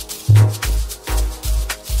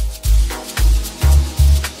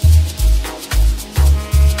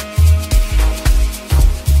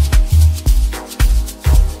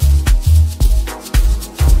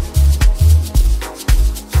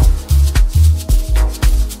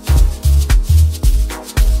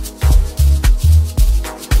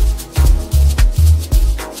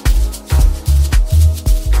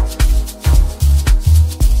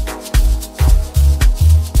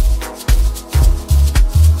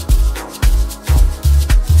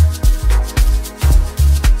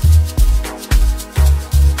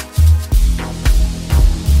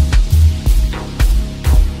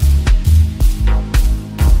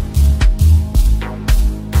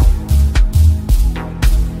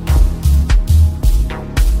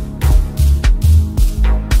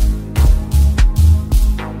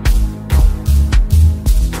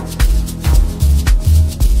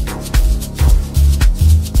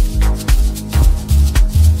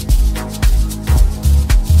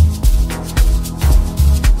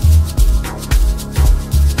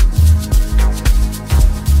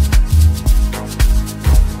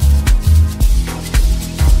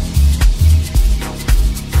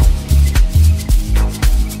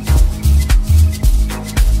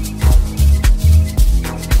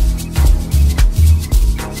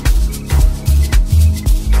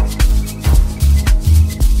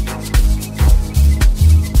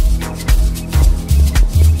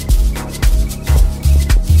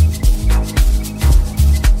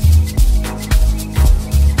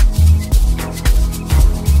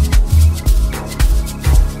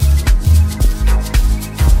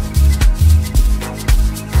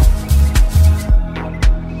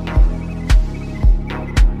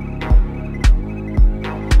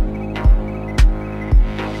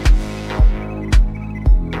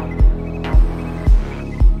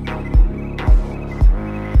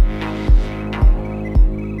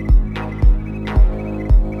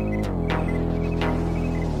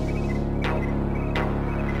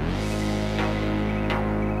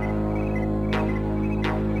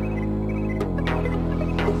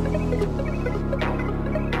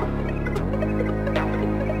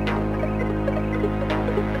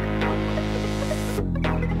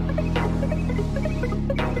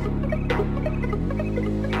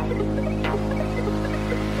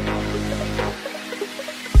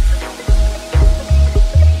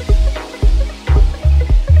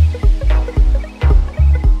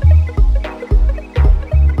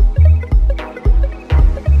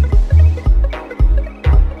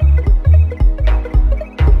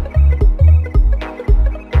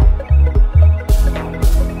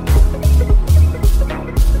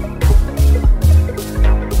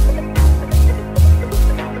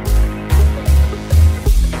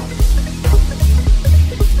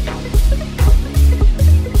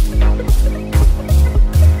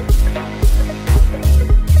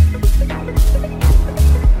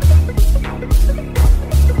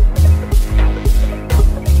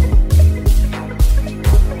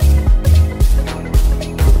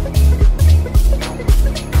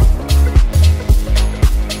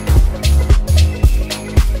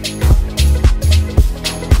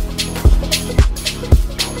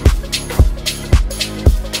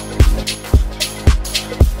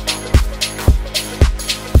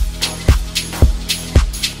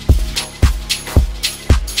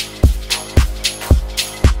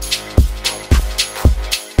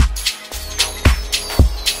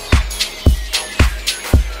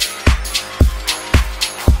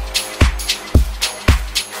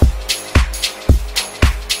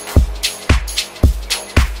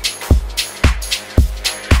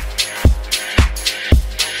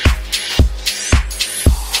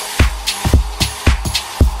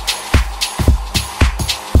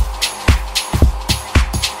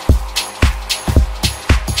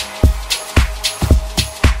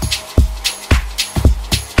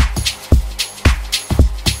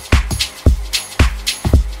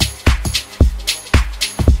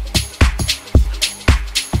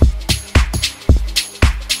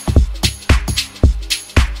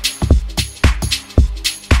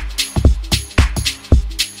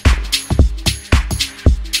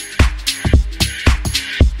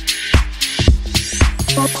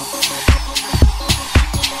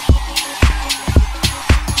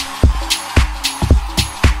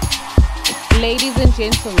 Ladies and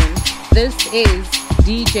gentlemen, this is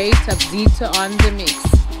DJ Thabzito on the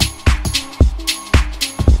Mix.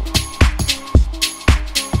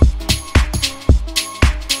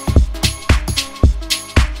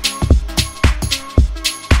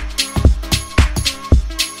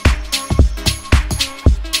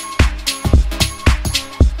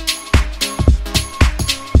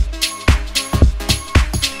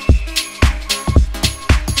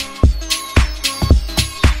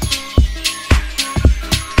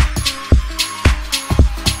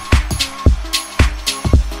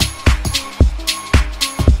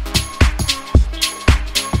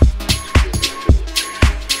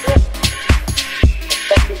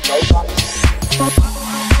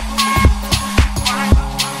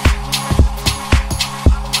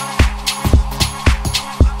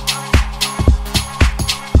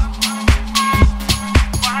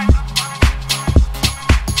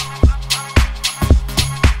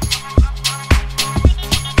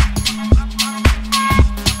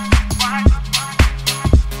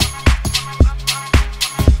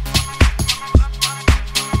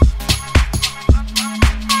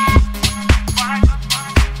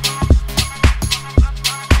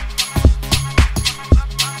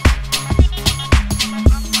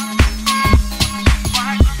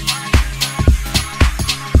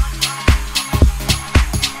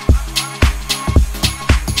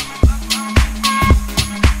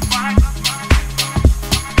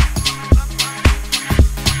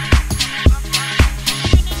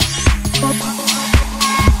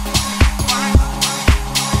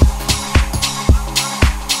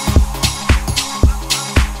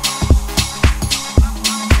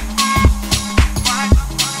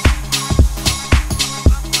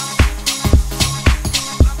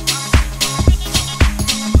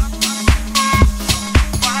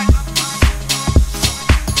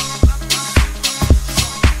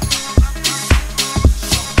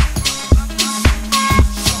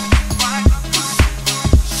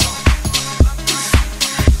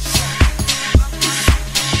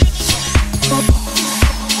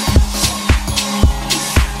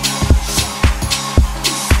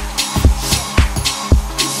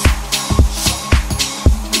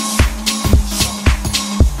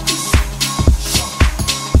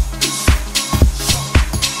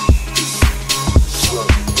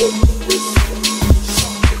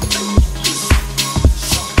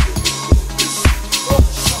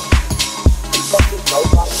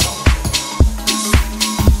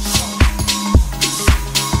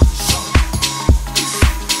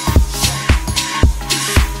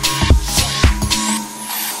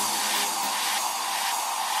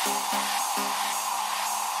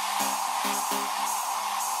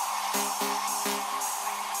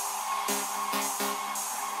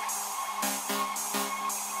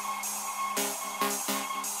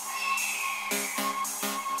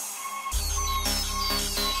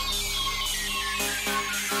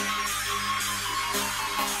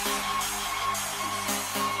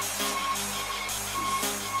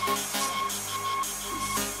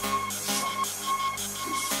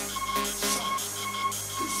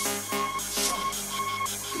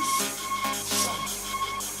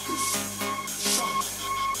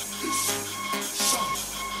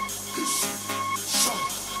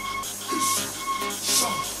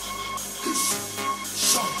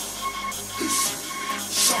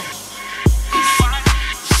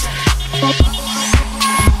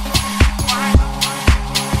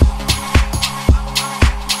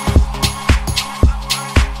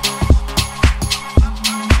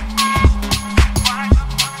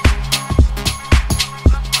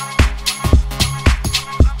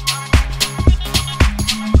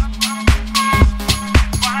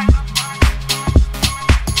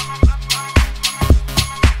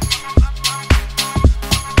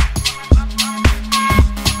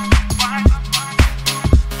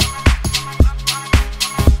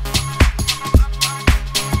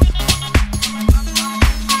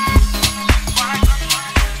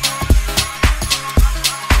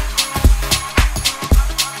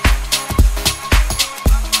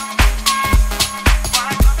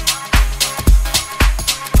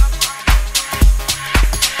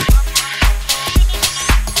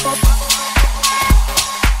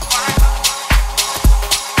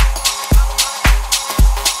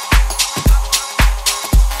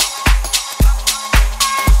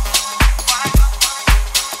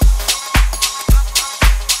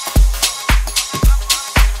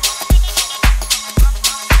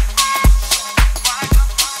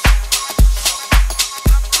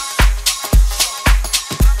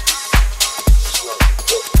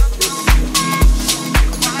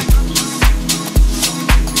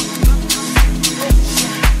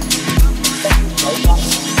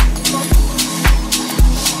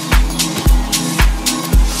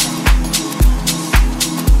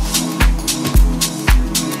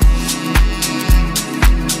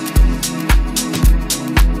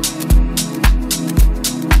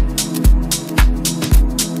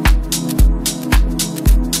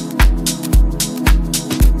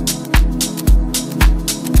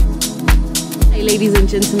 ladies and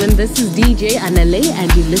gentlemen. This is DJ Anale,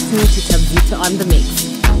 and you're listening to Thabzito on the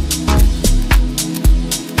Mix.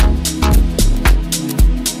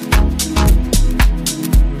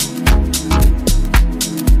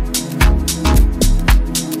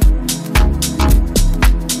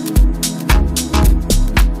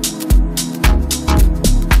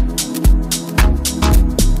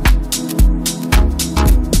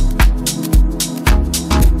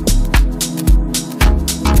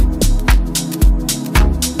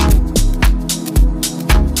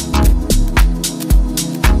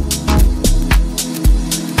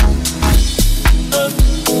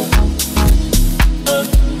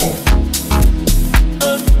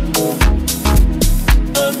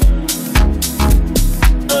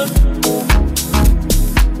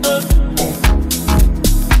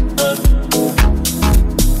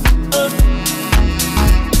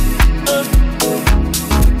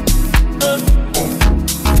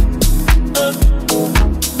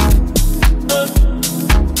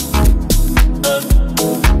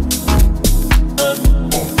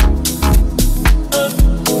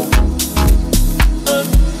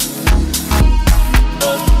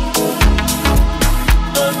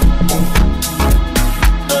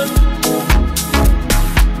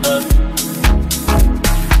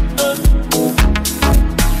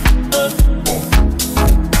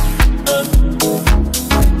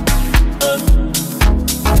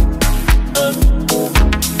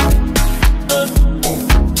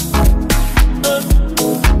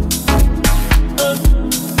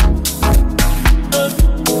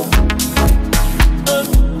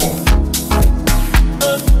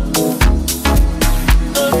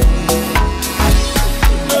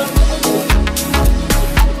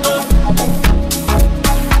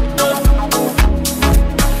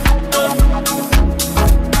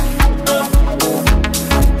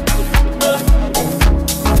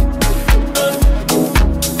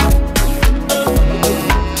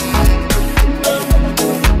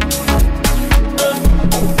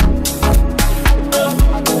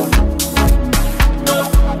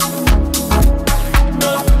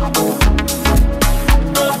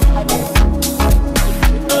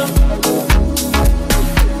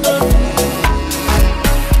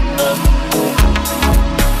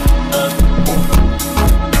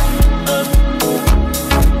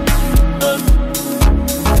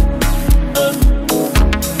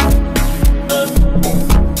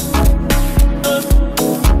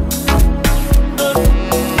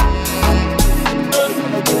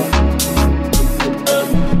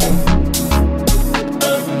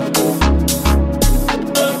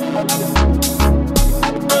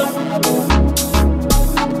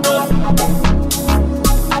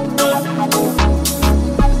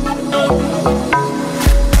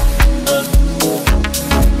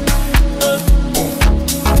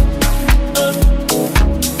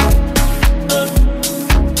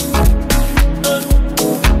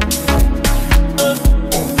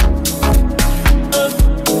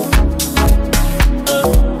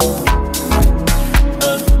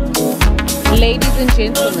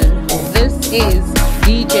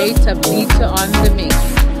 Thabzito on the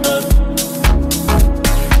mix.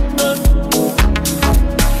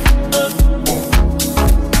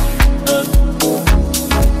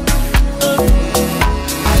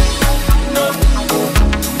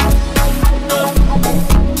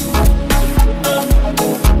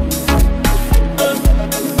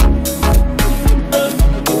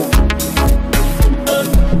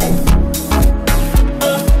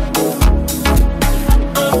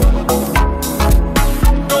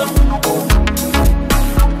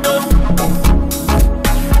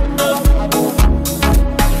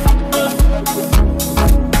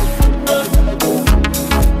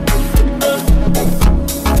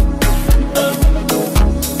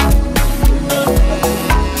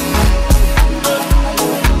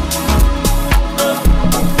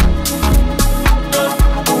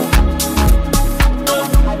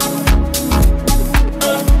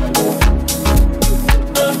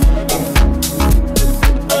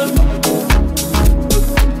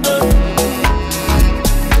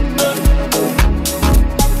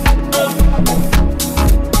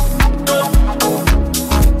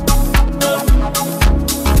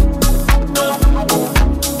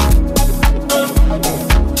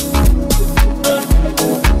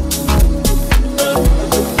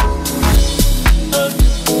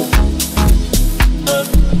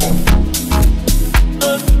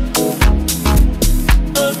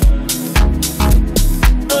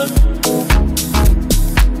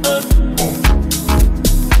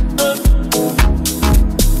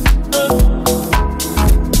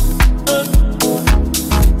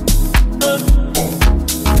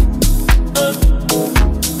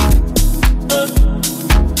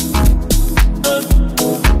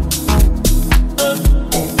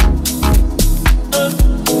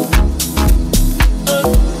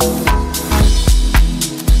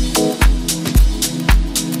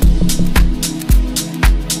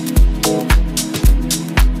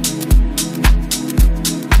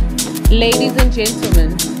 Ladies and gentlemen,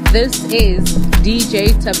 this is DJ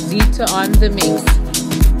Thabzito on the mix.